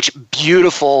a much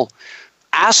beautiful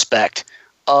aspect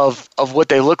of what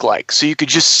they look like. So you could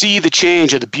just see the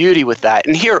change of the beauty with that.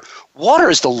 And here, water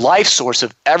is the life source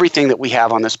of everything that we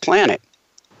have on this planet.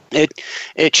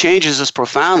 It changes us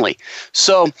profoundly.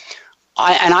 So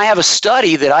I have a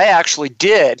study that I actually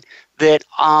did that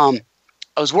I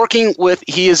was working with.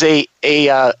 He is a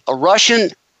Russian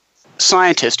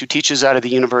scientist who teaches out of the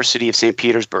University of St.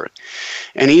 Petersburg.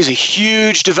 And he's a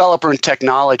huge developer in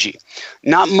technology.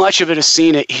 Not much of it is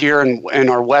seen here in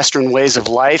our Western ways of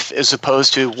life as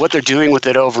opposed to what they're doing with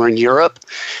it over in Europe.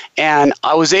 And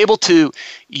I was able to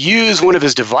use one of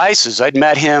his devices. I'd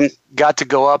met him, got to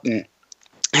go up and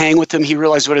hang with him. He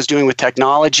realized what I was doing with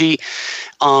technology.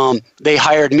 They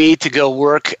hired me to go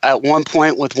work at one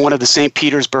point with one of the St.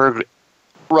 Petersburg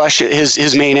Russia,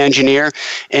 his main engineer,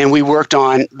 and we worked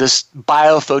on this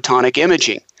biophotonic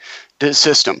imaging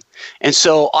system. And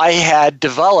so I had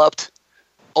developed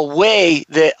a way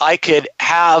that I could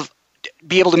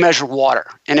be able to measure water.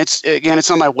 And it's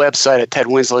on my website at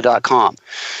tedwinslow.com.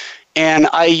 And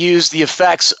I use the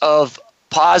effects of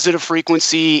positive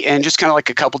frequency and just kind of like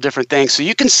a couple different things. So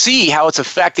you can see how it's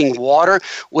affecting water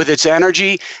with its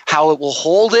energy, how it will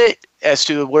hold it as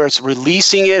to where it's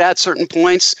releasing it at certain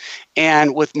points.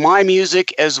 And with my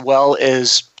music as well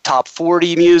as top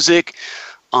 40 music,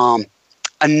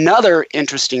 another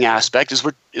interesting aspect is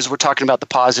we're talking about the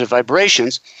positive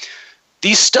vibrations.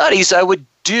 These studies I would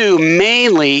do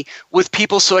mainly with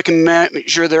people so I can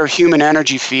measure their human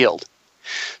energy field.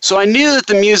 So I knew that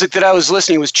the music that I was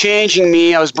listening was changing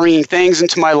me. I was bringing things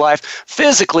into my life.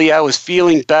 Physically, I was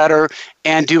feeling better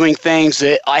and doing things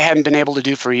that I hadn't been able to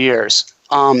do for years.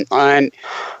 And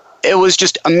it was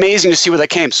just amazing to see where that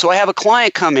came. So I have a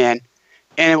client come in,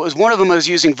 and it was one of them I was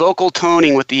using vocal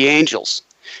toning with the angels.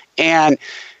 And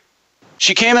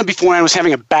she came in before and was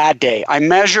having a bad day. I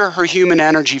measure her human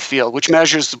energy field, which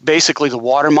measures basically the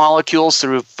water molecules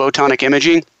through photonic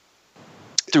imaging,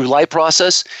 through light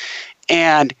process.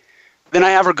 And then I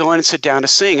have her go in and sit down to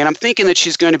sing. And I'm thinking that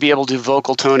she's going to be able to do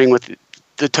vocal toning with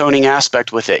the toning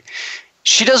aspect with it.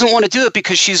 She doesn't want to do it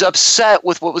because she's upset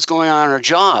with what was going on in her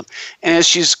job. And as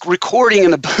she's recording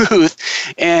in the booth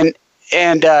and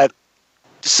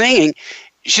singing,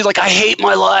 she's like, I hate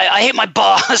my life. I hate my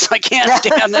boss. I can't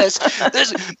stand this.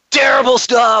 This terrible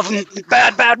stuff,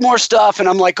 bad more stuff. And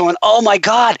I'm like going, oh my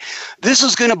God, this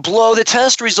is going to blow the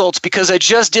test results because I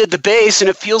just did the bass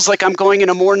and it feels like I'm going in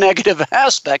a more negative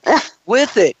aspect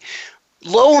with it.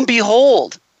 Lo and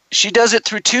behold, she does it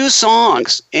through 2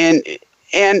 songs and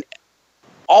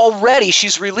already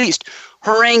she's released.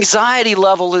 Her anxiety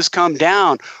level has come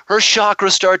down. Her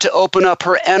chakras start to open up.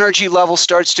 Her energy level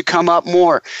starts to come up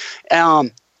more.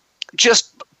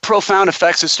 Just profound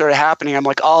effects that started happening. I'm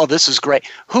like, oh, this is great.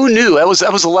 Who knew? That was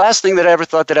the last thing that I ever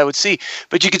thought that I would see.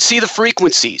 But you could see the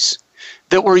frequencies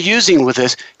that we're using with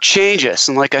this change us.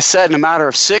 And like I said, in a matter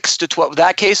of 6 to 12, in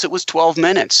that case, it was 12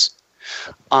 minutes.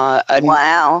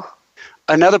 Wow.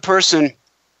 Another person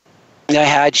that I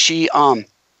had, she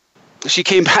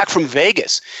came back from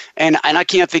Vegas, and I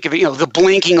can't think of it, the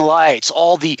blinking lights,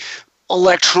 all the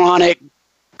electronic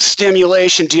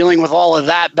stimulation, dealing with all of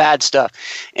that bad stuff,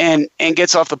 and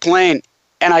gets off the plane,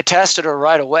 and I tested her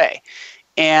right away,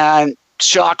 and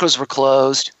chakras were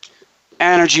closed,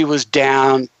 energy was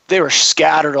down, they were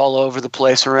scattered all over the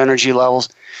place, her energy levels.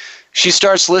 She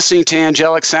starts listening to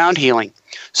angelic sound healing,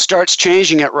 starts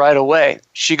changing it right away.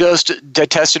 I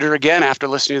tested her again after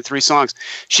listening to 3 songs.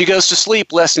 She goes to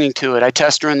sleep listening to it. I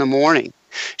test her in the morning.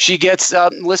 She gets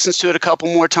up and listens to it a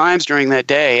couple more times during that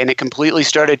day, and it completely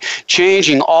started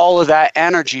changing all of that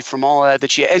energy from all of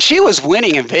that she had. And she was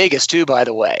winning in Vegas too, by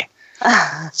the way.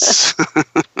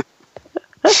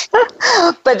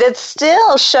 But it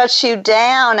still shuts you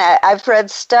down. I've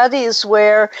read studies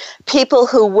where people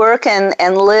who work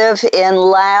and live in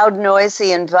loud,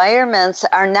 noisy environments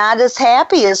are not as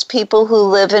happy as people who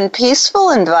live in peaceful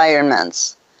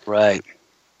environments. Right.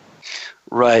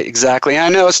 Right, exactly. I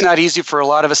know it's not easy for a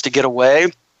lot of us to get away,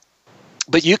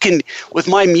 but you can, with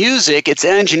my music, it's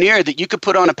engineered that you could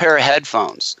put on a pair of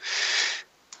headphones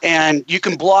and you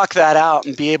can block that out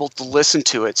and be able to listen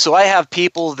to it. So I have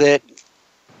people that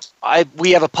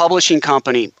we have a publishing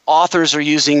company. Authors are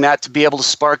using that to be able to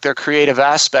spark their creative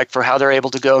aspect for how they're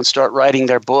able to go and start writing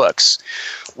their books.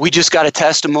 We just got a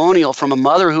testimonial from a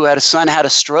mother who had a son had a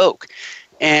stroke.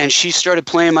 And she started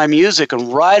playing my music,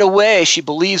 and right away she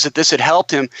believes that this had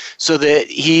helped him so that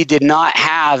he did not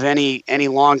have any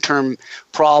long-term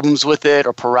problems with it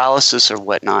or paralysis or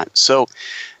whatnot. So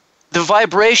the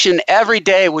vibration every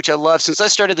day, which I love. Since I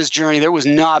started this journey, there was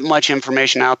not much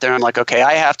information out there. I'm like, okay,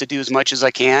 I have to do as much as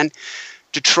I can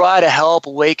to try to help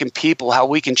awaken people how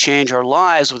we can change our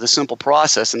lives with a simple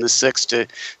process in the 6 to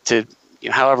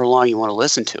however long you want to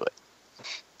listen to it.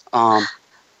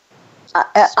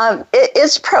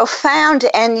 It's profound,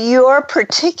 and your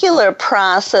particular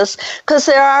process, because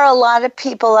there are a lot of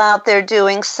people out there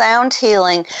doing sound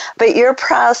healing, but your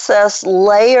process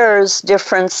layers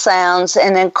different sounds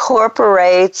and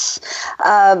incorporates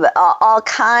all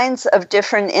kinds of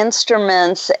different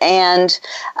instruments and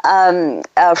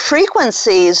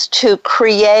frequencies to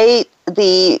create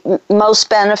the most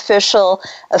beneficial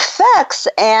effects.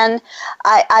 And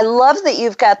I love that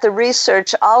you've got the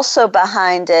research also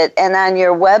behind it and on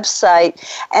your website,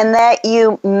 and that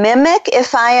you mimic,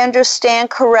 if I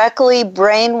understand correctly,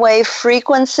 brainwave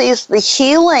frequencies, the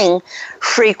healing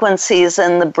frequencies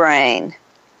in the brain.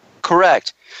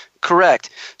 Correct.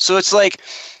 So it's like,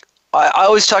 I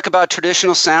always talk about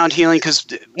traditional sound healing, because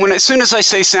as soon as I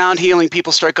say sound healing,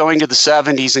 people start going to the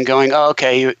 70s and going, oh,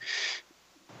 okay,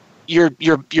 you're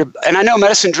and I know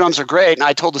medicine drums are great, and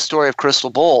I told the story of crystal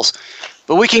bowls,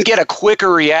 but we can get a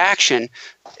quicker reaction.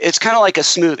 It's kind of like a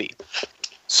smoothie.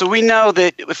 So we know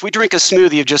that if we drink a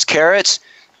smoothie of just carrots,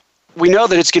 we know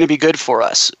that it's going to be good for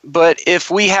us. But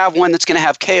if we have one that's going to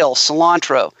have kale,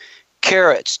 cilantro,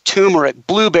 carrots, turmeric,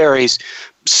 blueberries,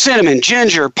 cinnamon,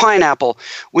 ginger, pineapple,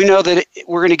 we know that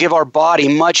we're going to give our body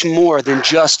much more than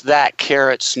just that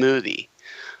carrot smoothie.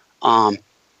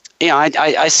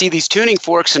 I see these tuning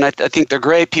forks, and I think they're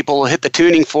great. People will hit the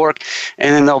tuning fork,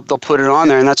 and then they'll put it on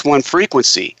there, and that's one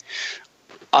frequency.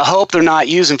 I hope they're not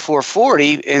using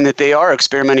 440 and that they are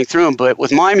experimenting through them. But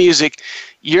with my music,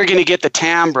 you're going to get the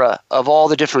timbre of all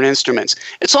the different instruments.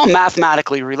 It's all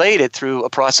mathematically related through a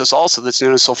process also that's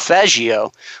known as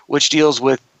solfeggio, which is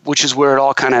where it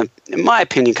all kind of, in my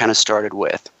opinion, kind of started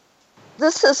with.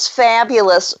 This is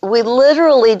fabulous. We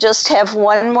literally just have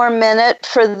one more minute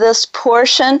for this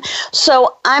portion.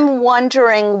 So I'm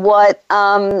wondering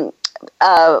how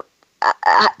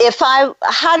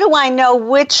do I know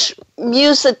which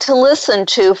music to listen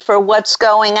to for what's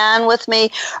going on with me?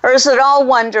 Or is it all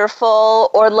wonderful,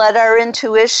 or let our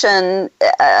intuition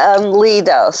lead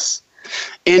us?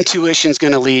 Intuition's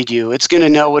going to lead you. It's going to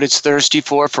know what it's thirsty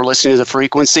for listening to the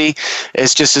frequency.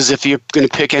 It's just as if you're going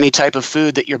to pick any type of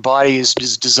food that your body is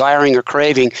desiring or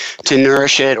craving to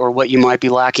nourish it, or what you might be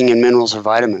lacking in minerals or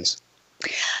vitamins.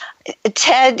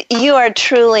 Ted, you are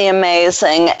truly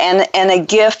amazing and a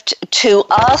gift to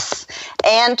us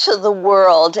and to the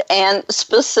world, and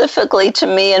specifically to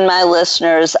me and my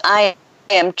listeners. I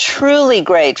am truly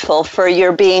grateful for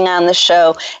your being on the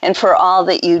show and for all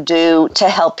that you do to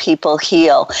help people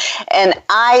heal. And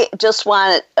I just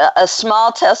want a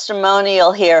small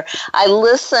testimonial here. I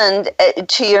listened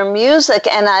to your music,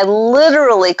 and I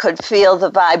literally could feel the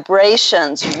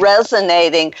vibrations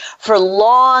resonating for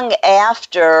long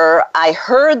after I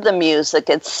heard the music.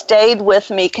 It stayed with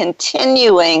me,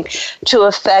 continuing to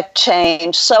affect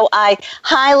change. So I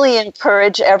highly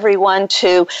encourage everyone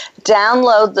to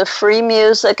download the free music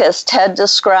as Ted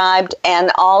described,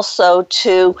 and also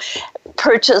to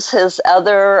purchase his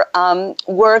other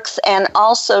works, and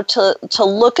also to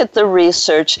look at the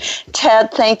research.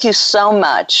 Ted, thank you so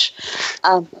much.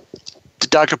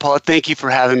 Dr. Paula, thank you for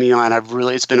having me on.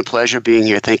 It's been a pleasure being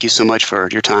here. Thank you so much for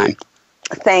your time.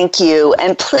 Thank you.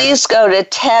 And please go to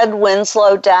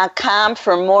tedwinslow.com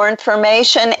for more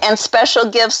information and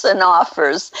special gifts and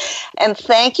offers. And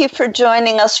thank you for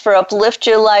joining us for Uplift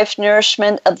Your Life,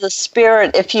 Nourishment of the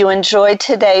Spirit. If you enjoyed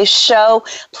today's show,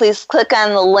 please click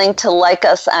on the link to like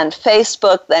us on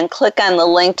Facebook, then click on the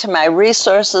link to my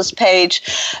resources page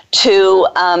to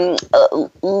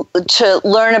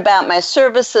learn about my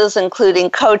services, including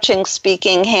coaching,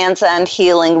 speaking, hands-on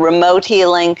healing, remote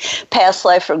healing, past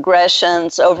life regression,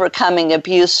 overcoming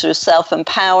abuse through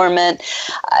self-empowerment,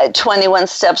 21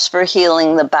 steps for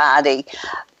healing the body.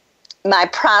 My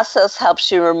process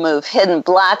helps you remove hidden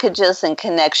blockages and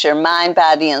connects your mind,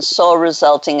 body, and soul,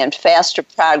 resulting in faster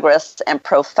progress and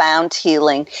profound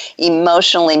healing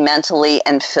emotionally, mentally,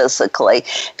 and physically.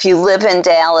 If you live in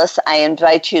Dallas, I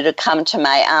invite you to come to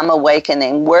my I'm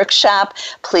Awakening workshop.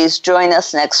 Please join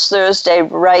us next Thursday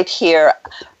right here,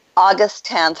 August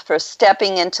 10th, for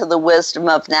Stepping into the Wisdom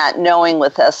of Not Knowing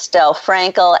with Estelle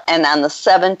Frankel, and on the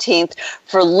 17th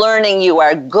for Learning You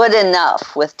Are Good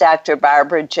Enough with Dr.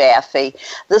 Barbara Jaffe.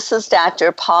 This is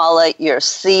Dr. Paula, your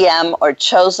CM or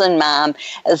chosen mom,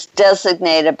 as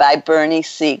designated by Bernie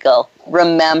Siegel.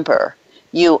 Remember,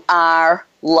 you are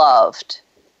loved.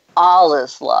 All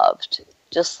is loved.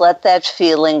 Just let that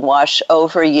feeling wash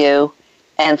over you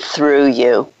and through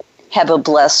you. Have a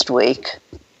blessed week.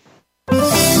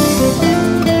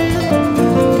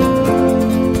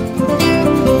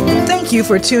 Thank you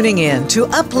for tuning in to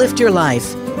Uplift Your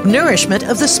Life, Nourishment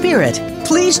of the Spirit.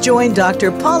 Please join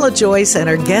Dr. Paula Joyce and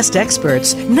her guest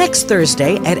experts next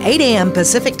Thursday at 8 a.m.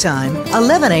 Pacific Time,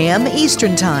 11 a.m.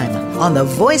 Eastern Time on the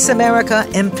Voice America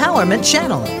Empowerment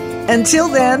Channel. Until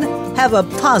then, have a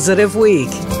positive week.